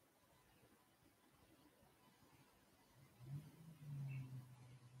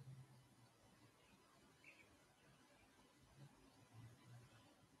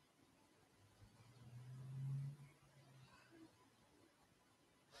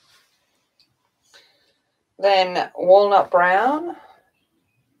 Then walnut brown.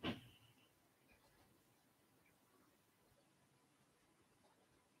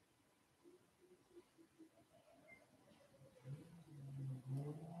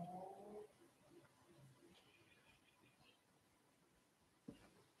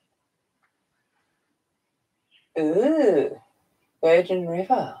 Ooh, Virgin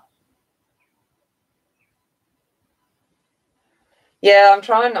River. Yeah, I'm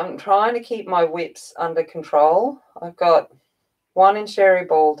trying to keep my whips under control. I've got one in Sherry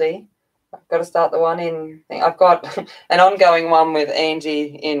Baldy. I've got to start the one in. I've got an ongoing one with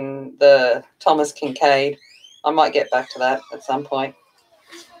Angie in the Thomas Kincaid. I might get back to that at some point.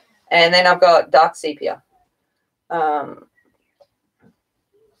 And then I've got dark sepia.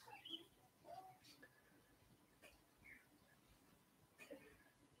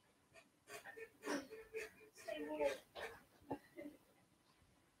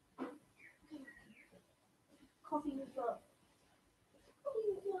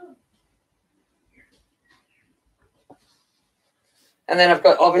 And then I've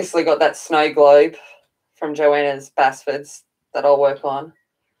obviously got that snow globe from Joanna's Basfords that I'll work on.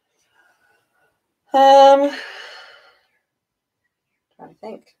 Trying to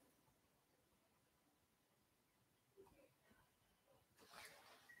think.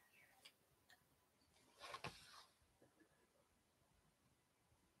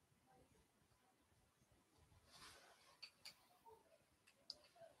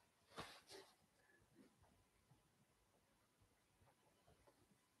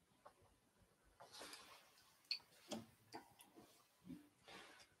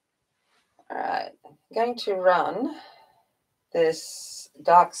 All right, I'm going to run this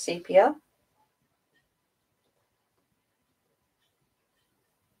dark sepia.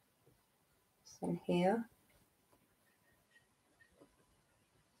 In here.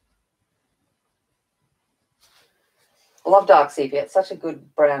 I love dark sepia. It's such a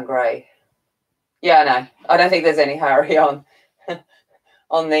good brown grey. Yeah, I know. I don't think there's any hurry on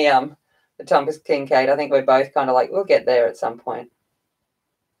the Thomas Kincaid. I think we're both kind of like, we'll get there at some point.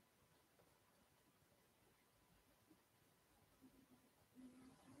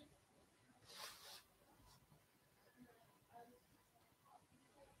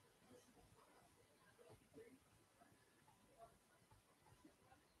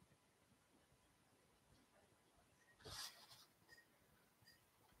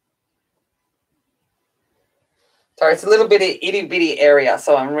 Sorry, it's a little bit itty bitty area,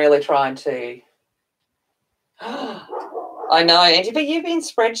 so I'm really trying to. I know, Angie, but you've been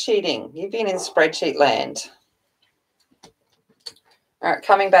spreadsheeting. You've been in spreadsheet land. All right,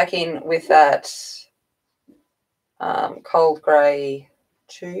 coming back in with that cold grey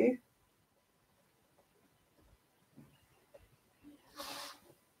 2.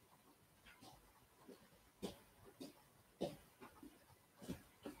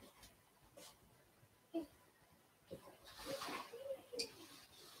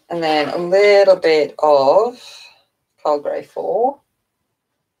 And then a little bit of cold grey 4.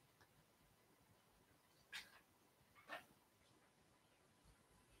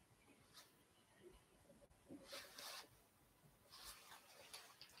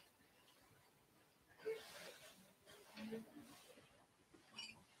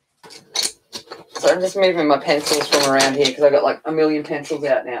 So I'm just moving my pencils from around here because I've got like a million pencils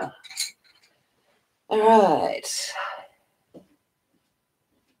out now. All right.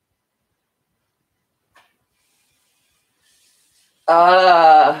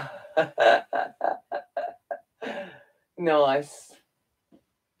 Ah. Nice.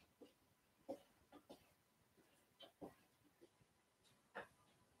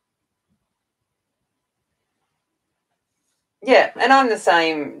 Yeah, and I'm the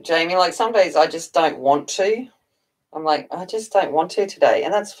same, Jamie. Like some days I just don't want to. I'm like, I just don't want to today,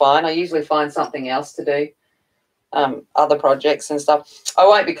 and that's fine. I usually find something else to do, other projects and stuff. I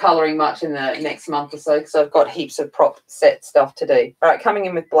won't be colouring much in the next month or so because I've got heaps of prop set stuff to do. All right, coming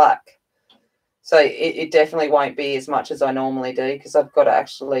in with black. So it definitely won't be as much as I normally do because I've got to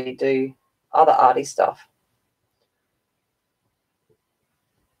actually do other arty stuff.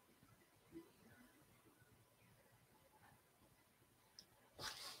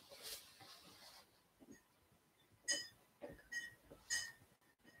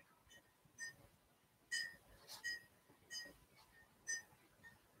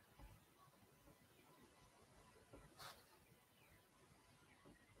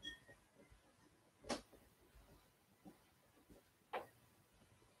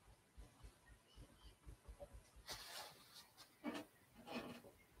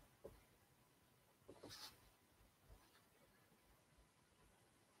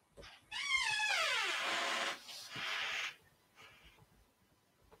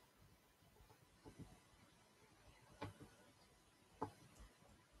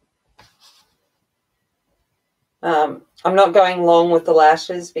 I'm not going long with the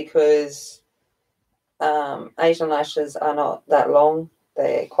lashes because Asian lashes are not that long.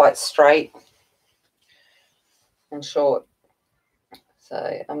 They're quite straight and short.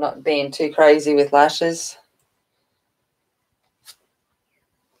 So I'm not being too crazy with lashes.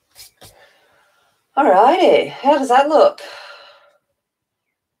 All righty. How does that look?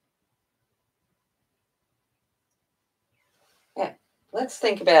 Yeah. Let's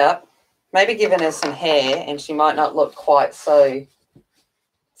think about maybe giving her some hair and she might not look quite so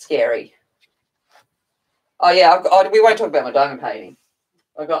scary. Oh, yeah, we won't talk about my diamond painting.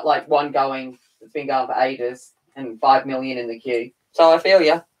 I've got like one going that's been going for ages and 5 million in the queue. So I feel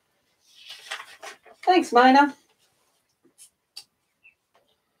you. Thanks, Mona.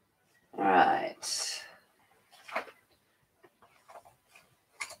 All right.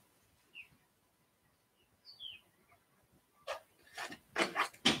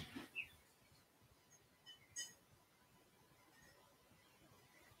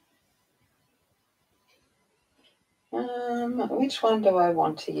 Which one do I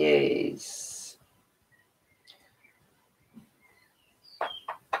want to use?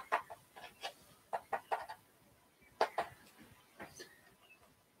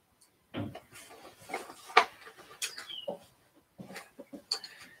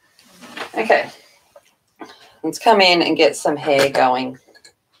 Okay. Let's come in and get some hair going.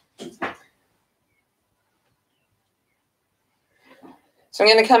 So I'm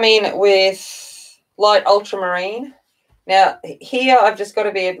going to come in with light ultramarine. Now, here I've just got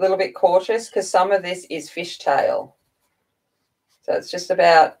to be a little bit cautious because some of this is fishtail. So it's just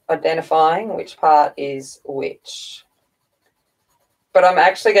about identifying which part is which. But I'm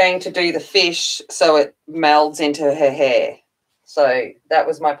actually going to do the fish so it melds into her hair. So that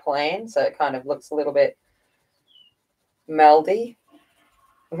was my plan. So it kind of looks a little bit meldy.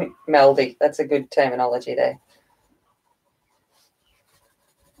 Meldy, that's a good terminology there.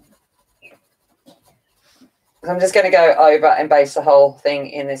 I'm just going to go over and base the whole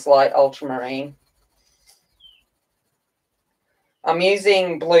thing in this light ultramarine. I'm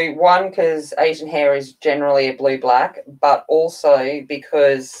using blue, one, because Asian hair is generally a blue-black, but also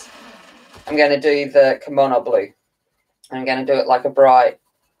because I'm going to do the kimono blue. I'm going to do it like a bright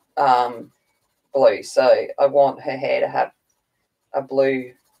blue. So I want her hair to have a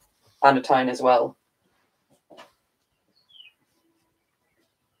blue undertone as well.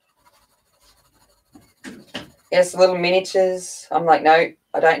 Yes, little miniatures. I'm like, no,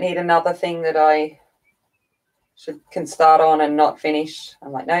 I don't need another thing that I can start on and not finish.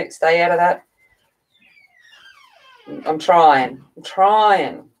 I'm like, no, stay out of that. I'm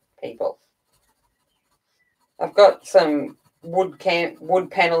trying, people. I've got some wood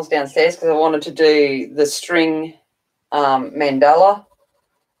panels downstairs because I wanted to do the string mandala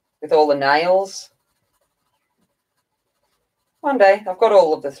with all the nails. One day, I've got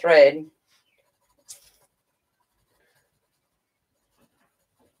all of the thread.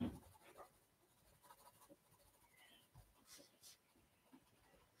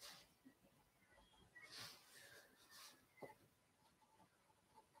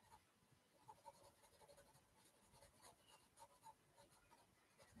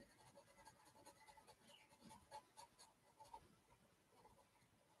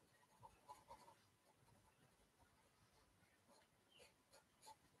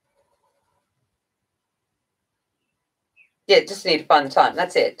 Yeah, just need to find the time.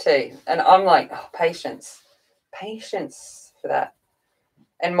 That's it too. And I'm like, oh, patience for that.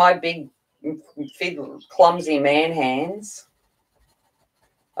 And my big, clumsy man hands,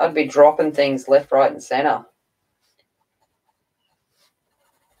 I'd be dropping things left, right, and center.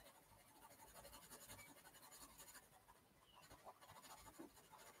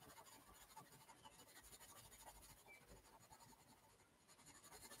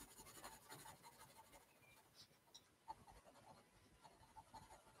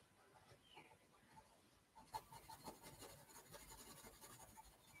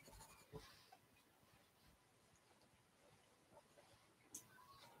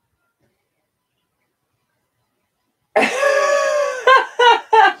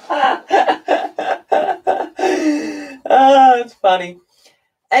 Oh, it's funny.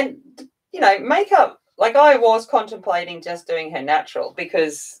 And, makeup, like I was contemplating just doing her natural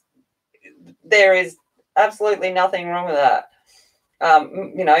because there is absolutely nothing wrong with that.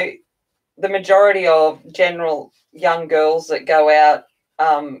 The majority of general young girls that go out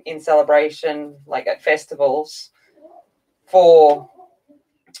in celebration, like at festivals, and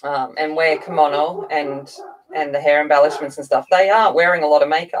wear kimono and the hair embellishments and stuff, they are wearing a lot of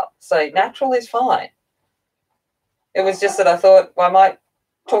makeup. So natural is fine. It was just that I thought, well, I might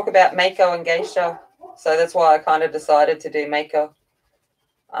talk about Mako and geisha. So that's why I kind of decided to do Mako.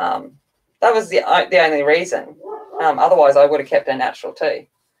 That was the only reason. Otherwise, I would have kept her natural too.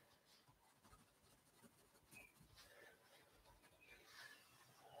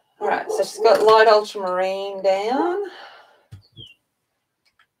 All right, so she's got light ultramarine down.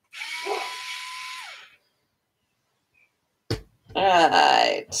 All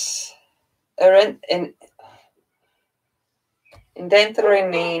right.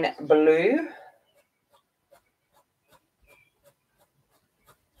 Indanthrene blue.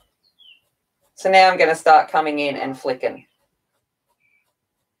 So now I'm going to start coming in and flicking.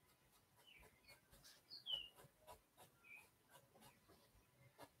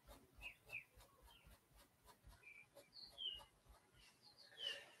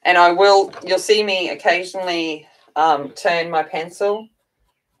 And you'll see me occasionally turn my pencil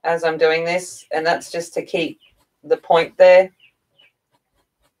as I'm doing this, and that's just to keep the point there.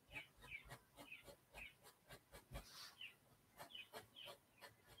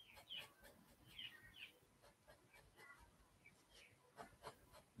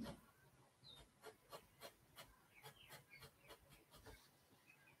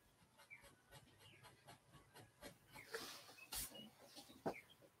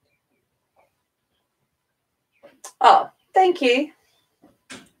 Oh, thank you.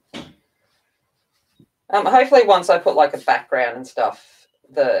 Hopefully once I put like a background and stuff,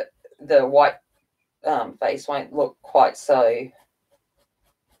 the white face won't look quite so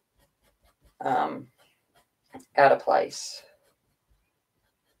out of place.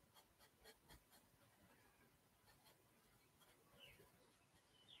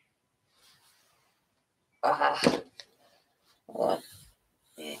 What?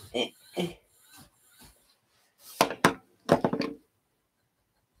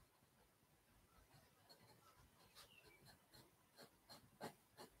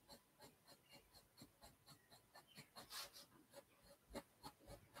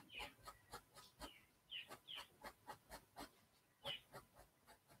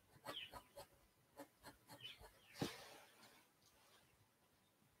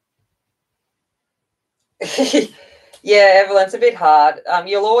 Yeah, Evelyn, it's a bit hard.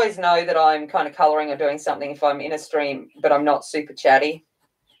 You'll always know that I'm kind of colouring or doing something if I'm in a stream, but I'm not super chatty.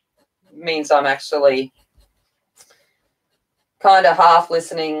 means I'm actually kind of half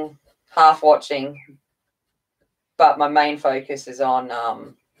listening, half watching, but my main focus is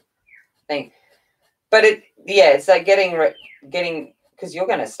on thing. But it's like getting because you're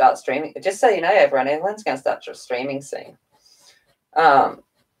going to start streaming. Just so you know, everyone, everyone's going to start streaming soon.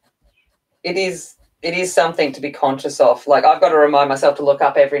 It is something to be conscious of. Like, I've got to remind myself to look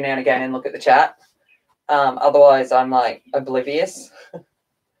up every now and again and look at the chat. Otherwise, I'm like oblivious.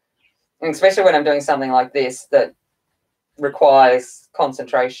 And especially when I'm doing something like this that requires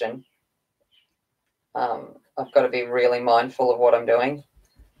concentration. I've got to be really mindful of what I'm doing.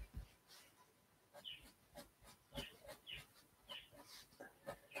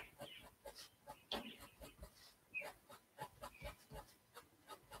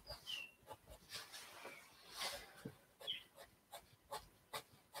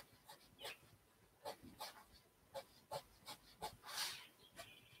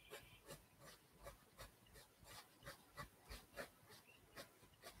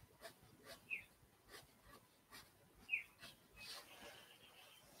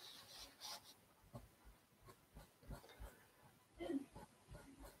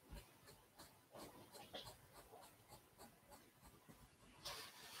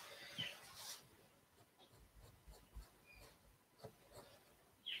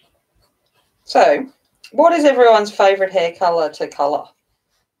 So, what is everyone's favourite hair colour to colour?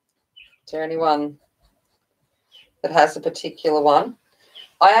 Is there anyone that has a particular one?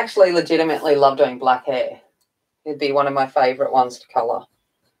 I actually legitimately love doing black hair. It'd be one of my favourite ones to colour.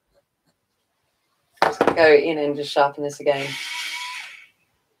 Just going to go in and just sharpen this again.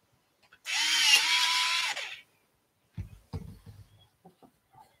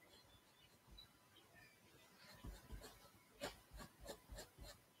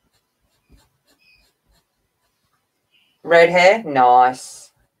 Red hair,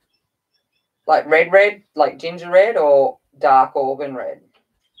 nice. Like red, like ginger red, or dark auburn red?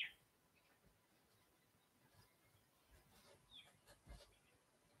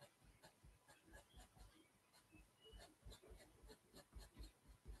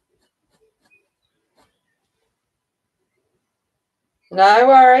 No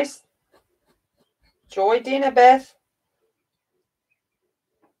worries. Joy dinner, Beth.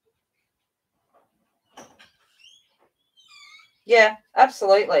 Yeah,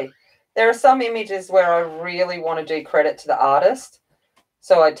 absolutely. There are some images where I really want to do credit to the artist.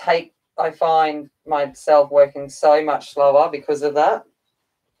 So I find myself working so much slower because of that.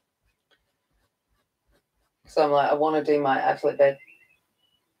 So I'm like, I want to do my absolute best.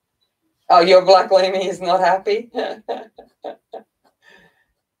 Oh, your black Lumi is not happy?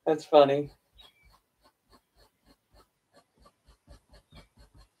 That's funny.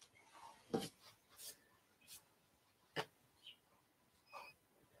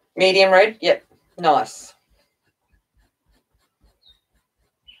 Medium red? Yep. Nice.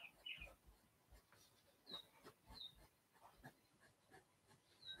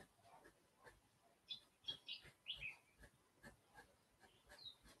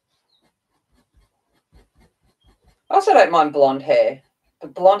 I also don't mind blonde hair.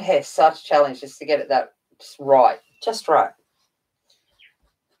 But blonde hair is such a challenge just to get it that right. Just right.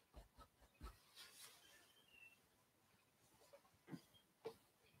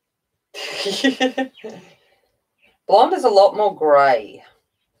 Blonde is a lot more grey.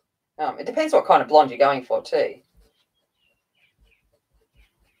 It depends what kind of blonde you're going for too.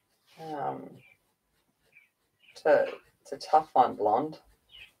 It's a tough one, blonde.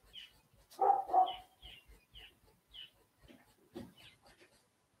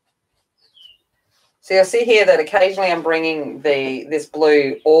 So you'll see here that occasionally I'm bringing this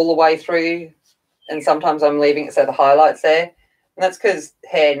blue all the way through, and sometimes I'm leaving it so the highlight's there. And that's because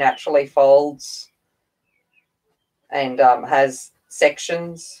hair naturally folds and has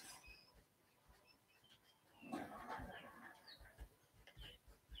sections.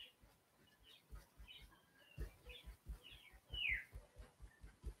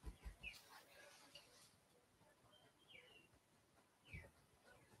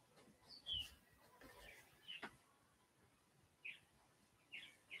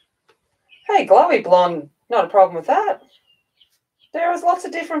 Hey, glowy blonde, not a problem with that. There was lots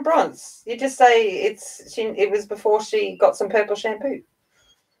of different blondes. You just say it was before she got some purple shampoo.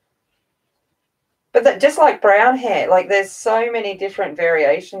 But that, just like brown hair, like there's so many different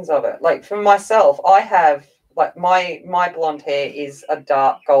variations of it. Like for myself, I have like my blonde hair is a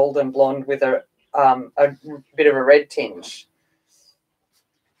dark golden blonde with a bit of a red tinge.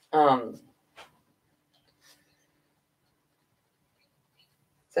 So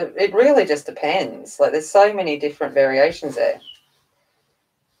it really just depends. Like there's so many different variations there.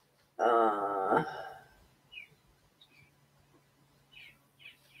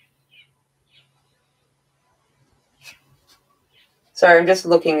 Sorry, I'm just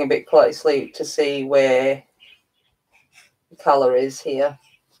looking a bit closely to see where the colour is here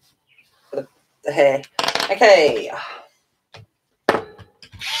for the hair. Okay.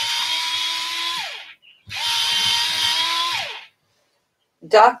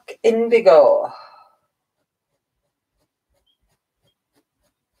 Dark indigo.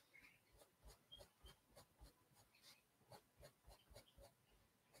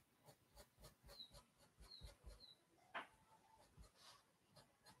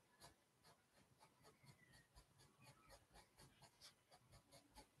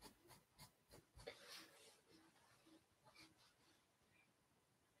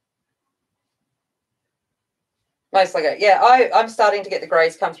 Most like it. Yeah, I'm starting to get the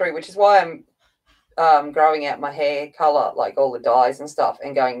greys come through, which is why I'm growing out my hair colour, like all the dyes and stuff,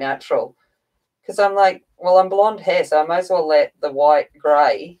 and going natural. Because I'm like, well, I'm blonde hair, so I might as well let the white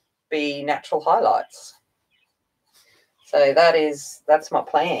grey be natural highlights. So that's my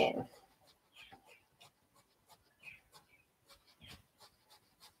plan.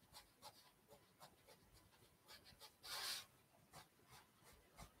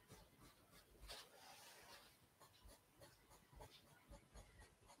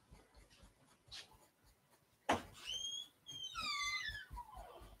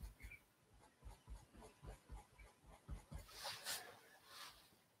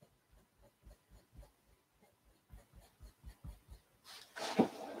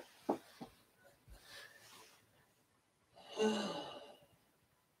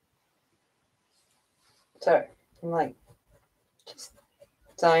 So I'm like, just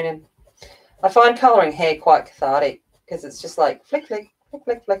zoning. I find colouring hair quite cathartic because it's just like flick, flick, flick,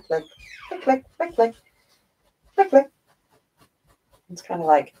 flick, flick, flick, flick, flick, flick, flick, flick, flick. It's kind of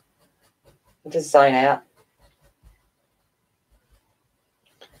like I just zone out.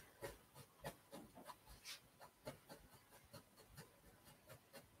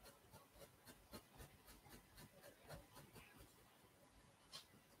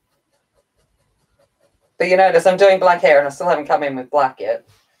 But you notice I'm doing black hair and I still haven't come in with black yet.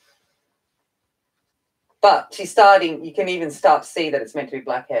 But she's starting, you can even start to see that it's meant to be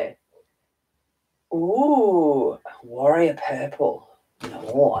black hair. Ooh, warrior purple.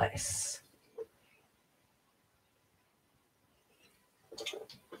 Nice.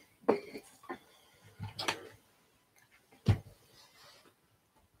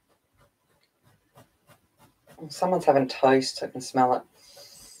 Someone's having toast. I can smell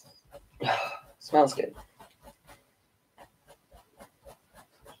it. Smells good.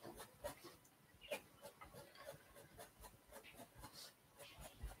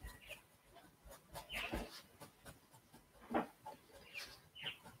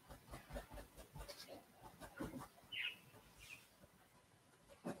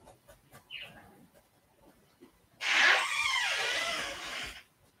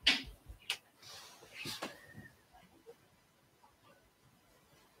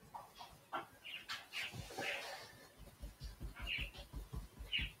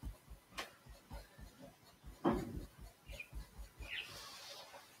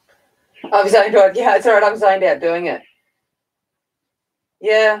 I'm zoned out. Yeah, it's all right. I'm zoned out doing it.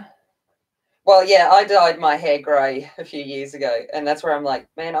 Yeah. Well, yeah, I dyed my hair grey a few years ago, and that's where I'm like,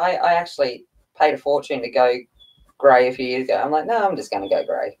 man, I actually paid a fortune to go grey a few years ago. I'm like, no, I'm just going to go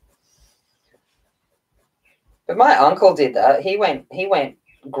grey. But my uncle did that. He went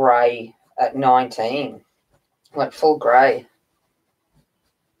grey at 19, went full grey.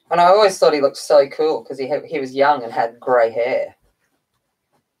 And I always thought he looked so cool because he was young and had grey hair.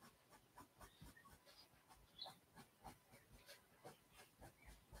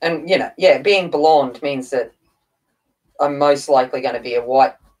 And, you know, yeah, being blonde means that I'm most likely going to be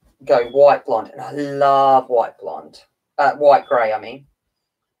go white blonde. And I love white blonde. White grey, I mean.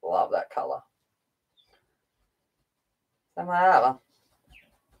 Love that colour. I'm like, oh, well.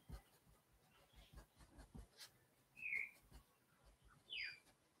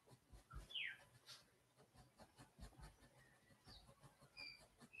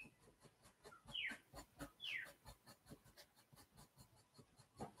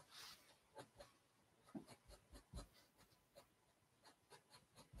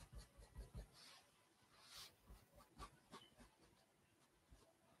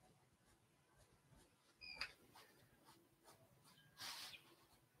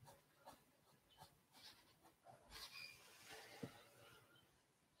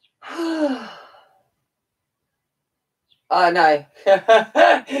 Oh, no.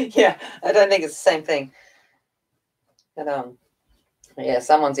 Yeah, I don't think it's the same thing. But, yeah,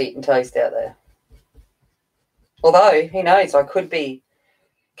 someone's eating toast out there. Although, who knows, I could be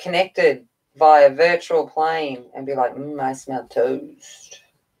connected via virtual plane and be like, I smell toast.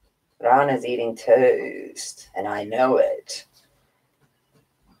 Rana's eating toast, and I know it.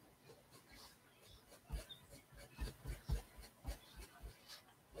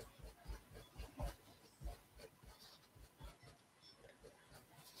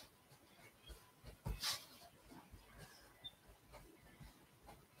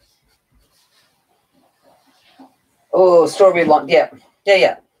 Oh, strawberry blonde. Yeah.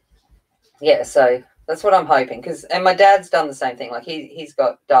 Yeah, so that's what I'm hoping. And my dad's done the same thing. Like he's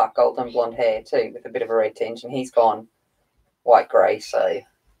got dark golden blonde hair too with a bit of a red tinge, and he's gone white grey. So,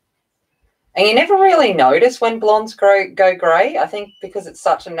 and you never really notice when blondes go grey. I think because it's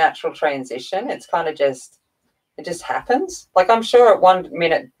such a natural transition, it's kind of it just happens. Like I'm sure at one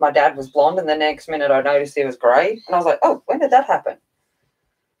minute my dad was blonde, and the next minute I noticed he was grey, and I was like, oh, when did that happen?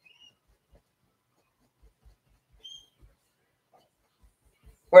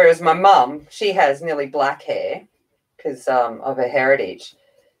 Whereas my mum, she has nearly black hair because of her heritage,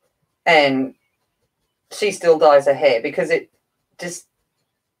 and she still dyes her hair because it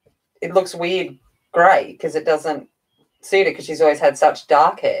looks weird grey because it doesn't suit her because she's always had such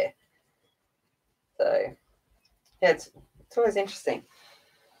dark hair. So, yeah, it's always interesting.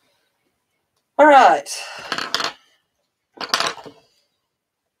 All right.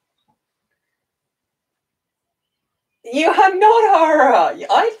 You are not horror.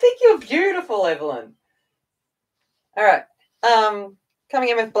 I think you're beautiful, Evelyn. All right. Coming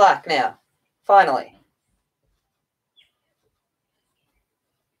in with black now. Finally.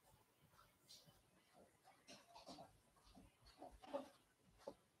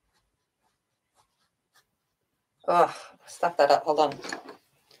 Oh, stuff that up. Hold on.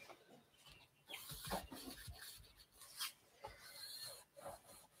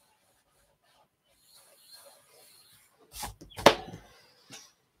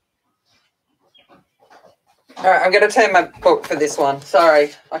 All right, I'm going to turn my book for this one.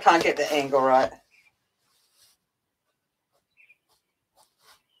 Sorry, I can't get the angle right.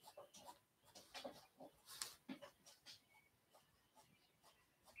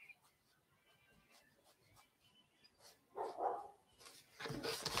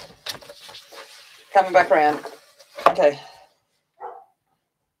 Coming back around. Okay.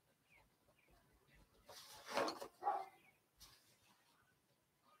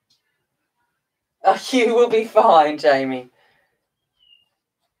 Oh, you will be fine, Jamie.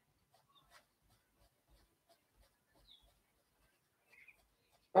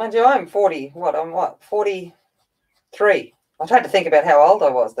 Mind you, I'm 40. What? I'm what? 43. I tried to think about how old I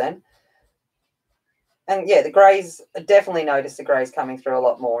was then. And yeah, the greys, I definitely noticed the greys coming through a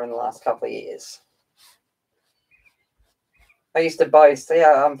lot more in the last couple of years. I used to boast,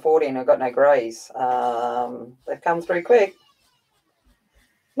 yeah, I'm 40 and I've got no greys. They've come through quick.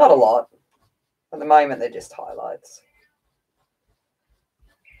 Not a lot. At the moment, they're just highlights.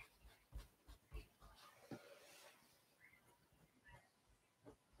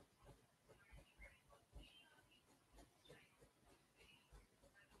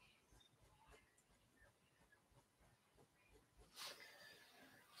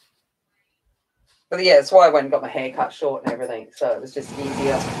 But yeah, that's why I went and got my hair cut short and everything. So it was just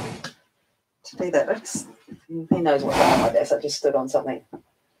easier to do that. Who knows what's on my desk? I just stood on something.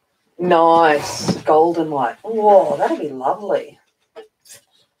 Nice. Golden light. Whoa, that'd be lovely.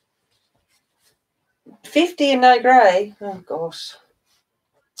 50 and no grey. Oh, gosh.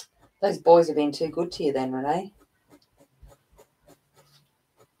 Those boys have been too good to you then, Renee.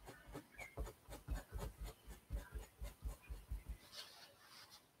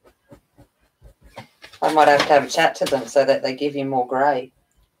 I might have a chat to them so that they give you more grey.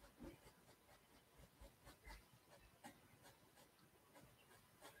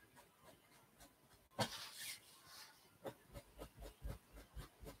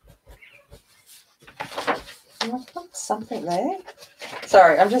 Something there.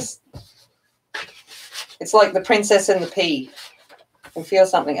 Sorry, it's like the Princess and the Pea. I can feel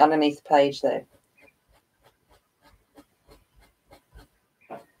something underneath the page there.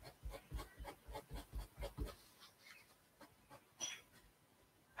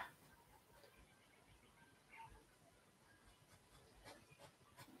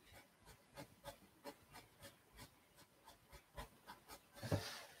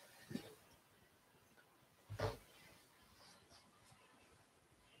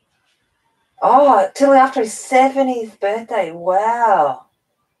 Oh, till after his 70th birthday. Wow.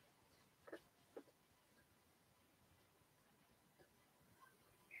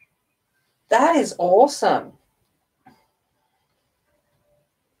 That is awesome.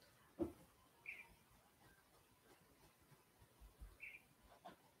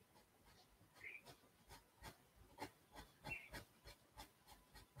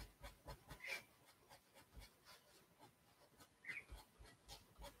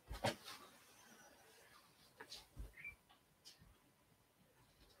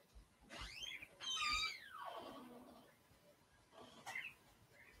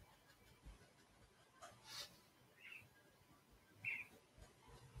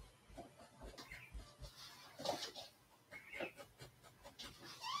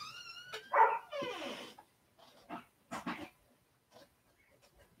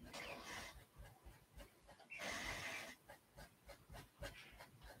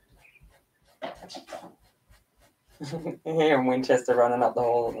 Here in Winchester running up the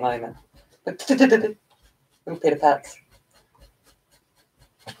hall at the moment. Little Peter Pats.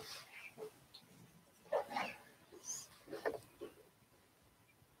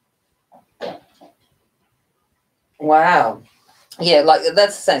 Wow. Yeah, like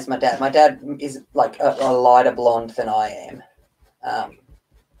that's the same as my dad. My dad is like a lighter blonde than I am.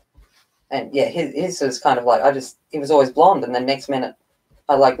 And yeah, his was kind of like, he was always blonde. And then next minute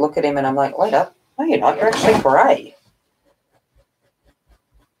I like look at him and I'm like, wait up. No, you're not. You're actually grey.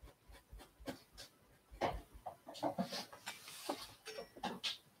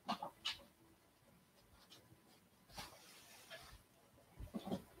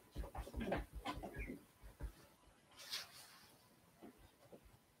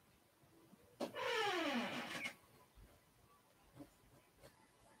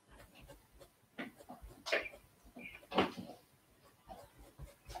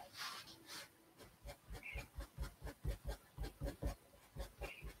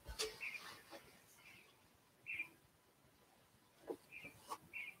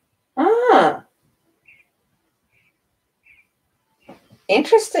 Ah,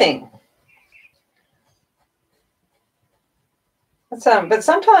 interesting. But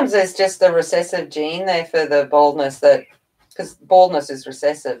sometimes there's just a recessive gene there for the baldness because baldness is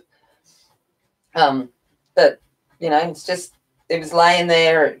recessive. But it's just it was laying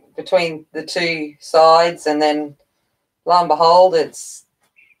there between the two sides, and then lo and behold, it's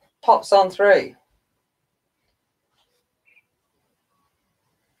pops on through.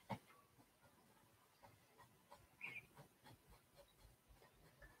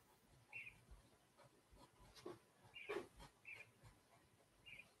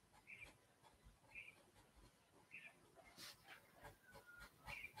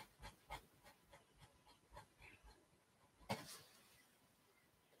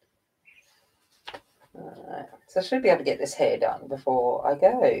 So I should be able to get this hair done before I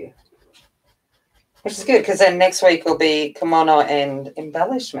go, which is good because then next week will be kimono and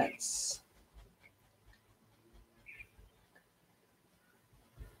embellishments.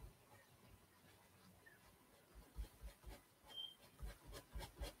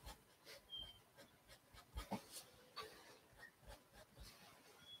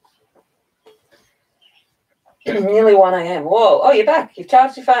 Nearly 1 a.m. Whoa! Oh, you're back. You've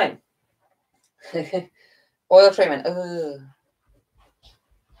charged your phone. Oil treatment.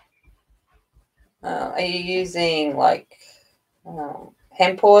 Are you using like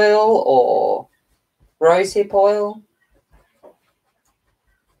hemp oil or rosehip oil?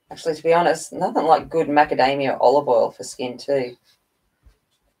 Actually, to be honest, nothing like good macadamia olive oil for skin too.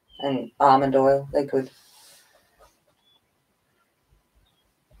 And almond oil, they're good.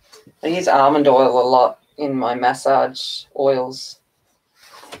 I use almond oil a lot in my massage oils.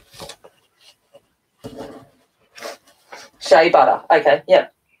 Shea butter. Okay,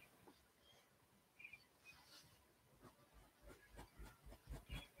 yep.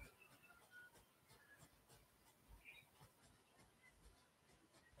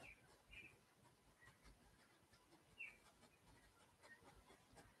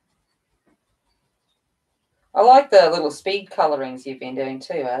 I like the little speed colorings you've been doing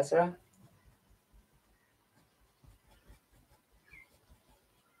too, Azra.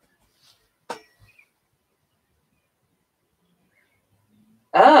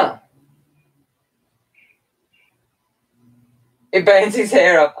 Ah. It burns his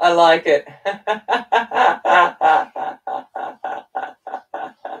hair up. I like it.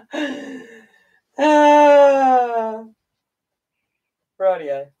 Ah.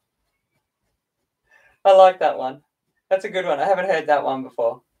 Rightio. I like that one. That's a good one. I haven't heard that one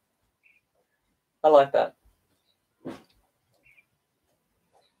before. I like that.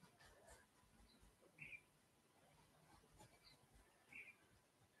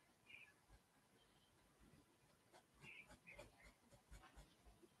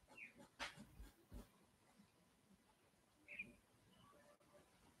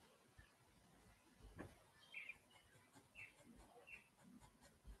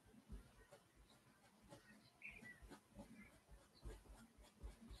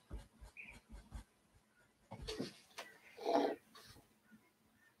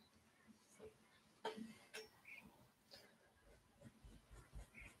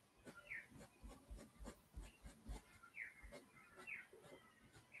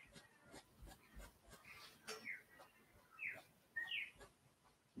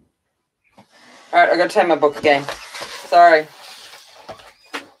 All right, I got to turn my book again. Sorry.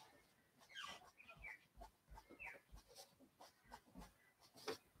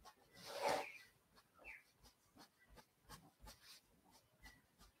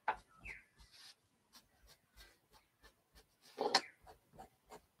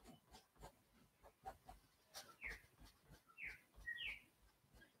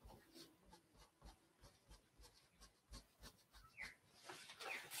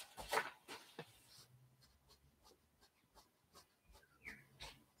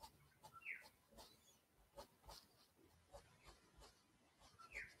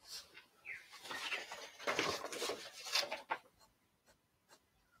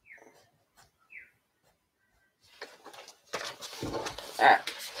 All right,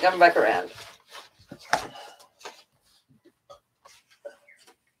 coming back around.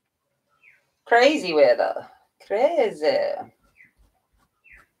 Crazy weather. Crazy.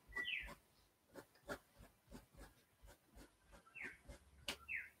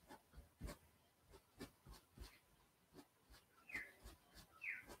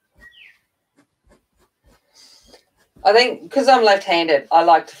 I think because I'm left-handed, I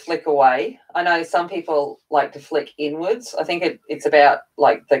like to flick away. I know some people like to flick inwards. I think it's about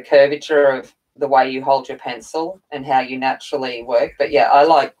like the curvature of the way you hold your pencil and how you naturally work. But yeah, I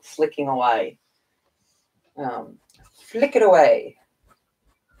like flicking away. Flick it away.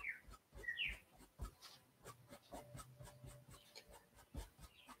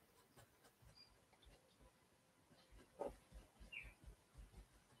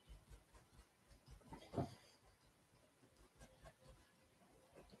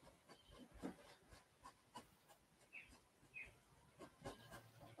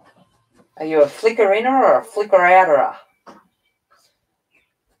 Are you a flicker inner or a flicker outerer?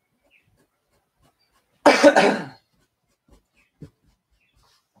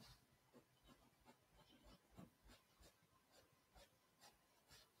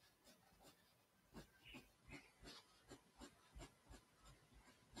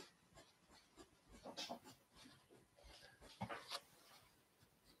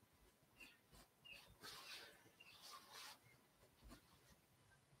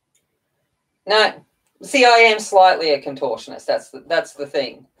 No. See, I am slightly a contortionist. That's the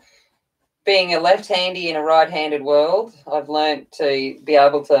thing. Being a left-handy in a right-handed world, I've learned to be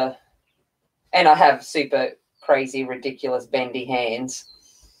able to, and I have super crazy, ridiculous, bendy hands.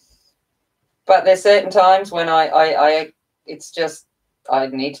 But there's certain times when it's just, I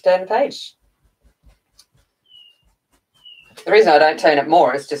need to turn the page. The reason I don't turn it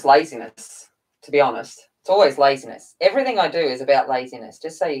more is just laziness, to be honest. It's always laziness. Everything I do is about laziness,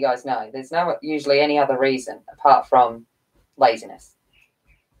 just so you guys know. There's no usually any other reason apart from laziness.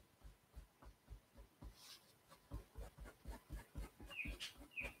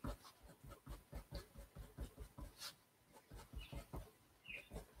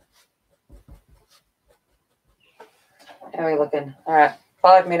 How are we looking? All right,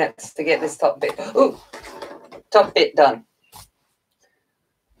 5 minutes to get this top bit. Ooh, top bit done.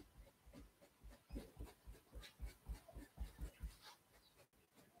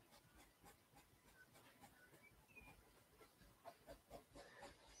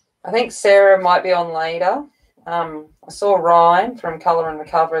 I think Sarah might be on later. I saw Ryan from Colour and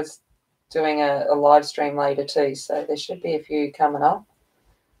Recover is doing a live stream later too, so there should be a few coming up.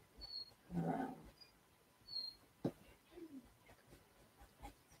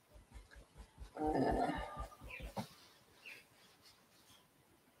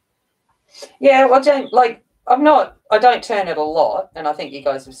 Yeah, well, Jane, like I don't turn it a lot, and I think you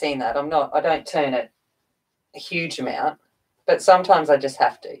guys have seen that. I don't turn it a huge amount, but sometimes I just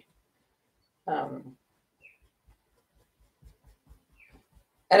have to. And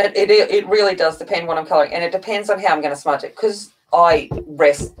it really does depend what I'm colouring, and it depends on how I'm going to smudge it, because I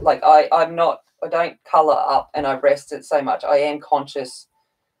rest, like I don't colour up and I rest it so much. I am conscious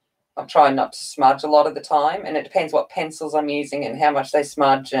of trying not to smudge a lot of the time, and it depends what pencils I'm using and how much they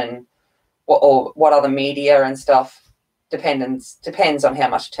smudge and what other media and stuff depends on how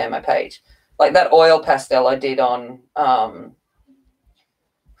much I turn my page. Like that oil pastel I did on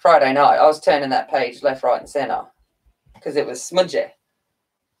Friday night, I was turning that page left, right and centre because it was smudgy.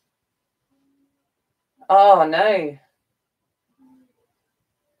 Oh, no.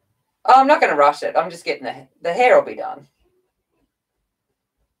 Oh, I'm not going to rush it. I'm just getting the hair will be done.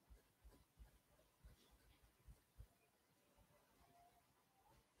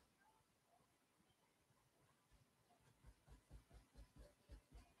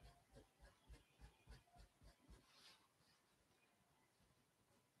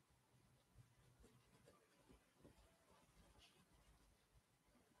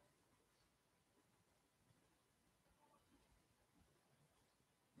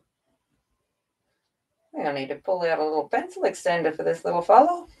 I think I need to pull out a little pencil extender for this little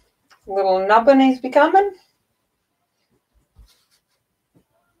fellow. Little nubbin he's becoming.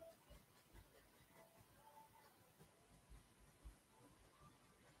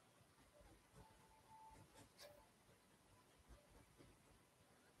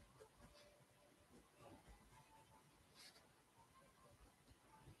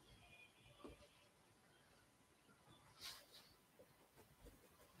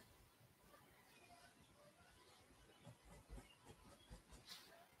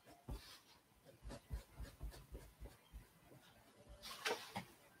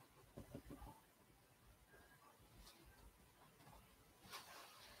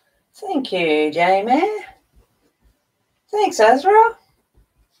 Thank you, Jamie. Thanks, Ezra. All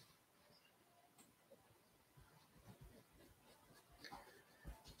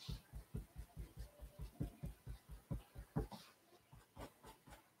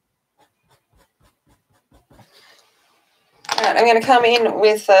right, I'm going to come in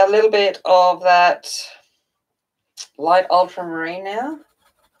with a little bit of that light ultramarine now.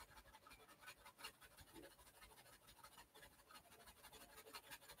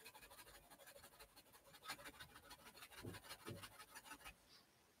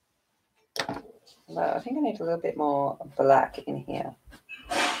 But I think I need a little bit more black in here.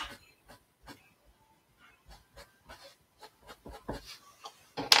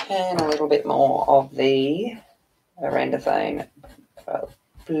 And a little bit more of the Orandathone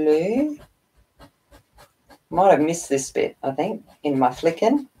blue. Might have missed this bit, I think, in my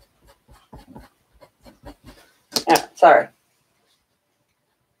flicking. Oh, sorry.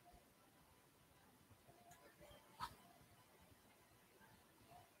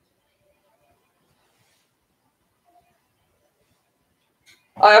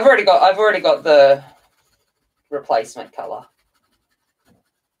 I've already got the replacement colour.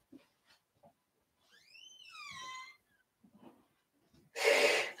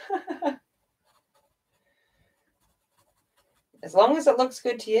 As long as it looks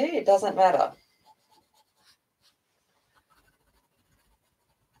good to you, it doesn't matter.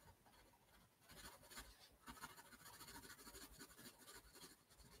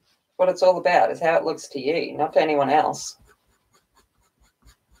 What it's all about is how it looks to you, not to anyone else.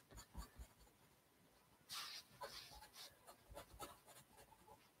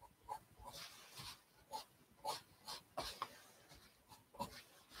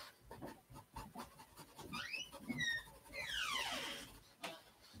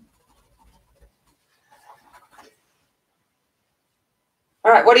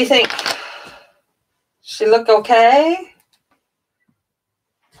 All right, what do you think? She look okay?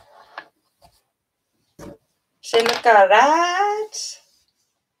 She look all right?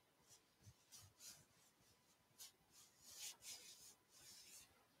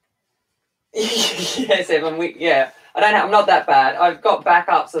 Yes, Evan, I don't know, I'm not that bad. I've got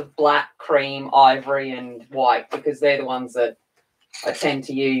backups of black, cream, ivory, and white because they're the ones that I tend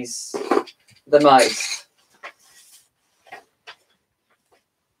to use the most.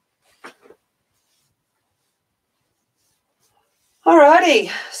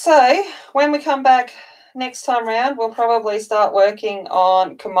 Alrighty, so when we come back next time round, we'll probably start working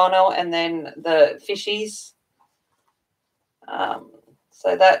on kimono and then the fishies.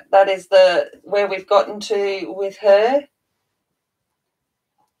 So that is where we've gotten to with her.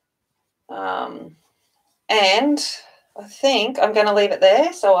 And I think I'm going to leave it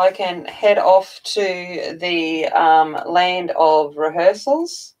there so I can head off to the land of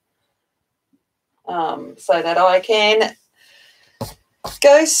rehearsals so that I can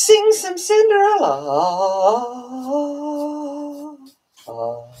go sing some Cinderella.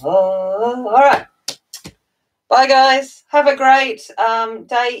 All right. Bye, guys. Have a great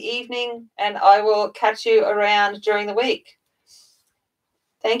day, evening, and I will catch you around during the week.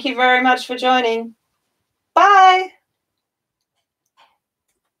 Thank you very much for joining. Bye.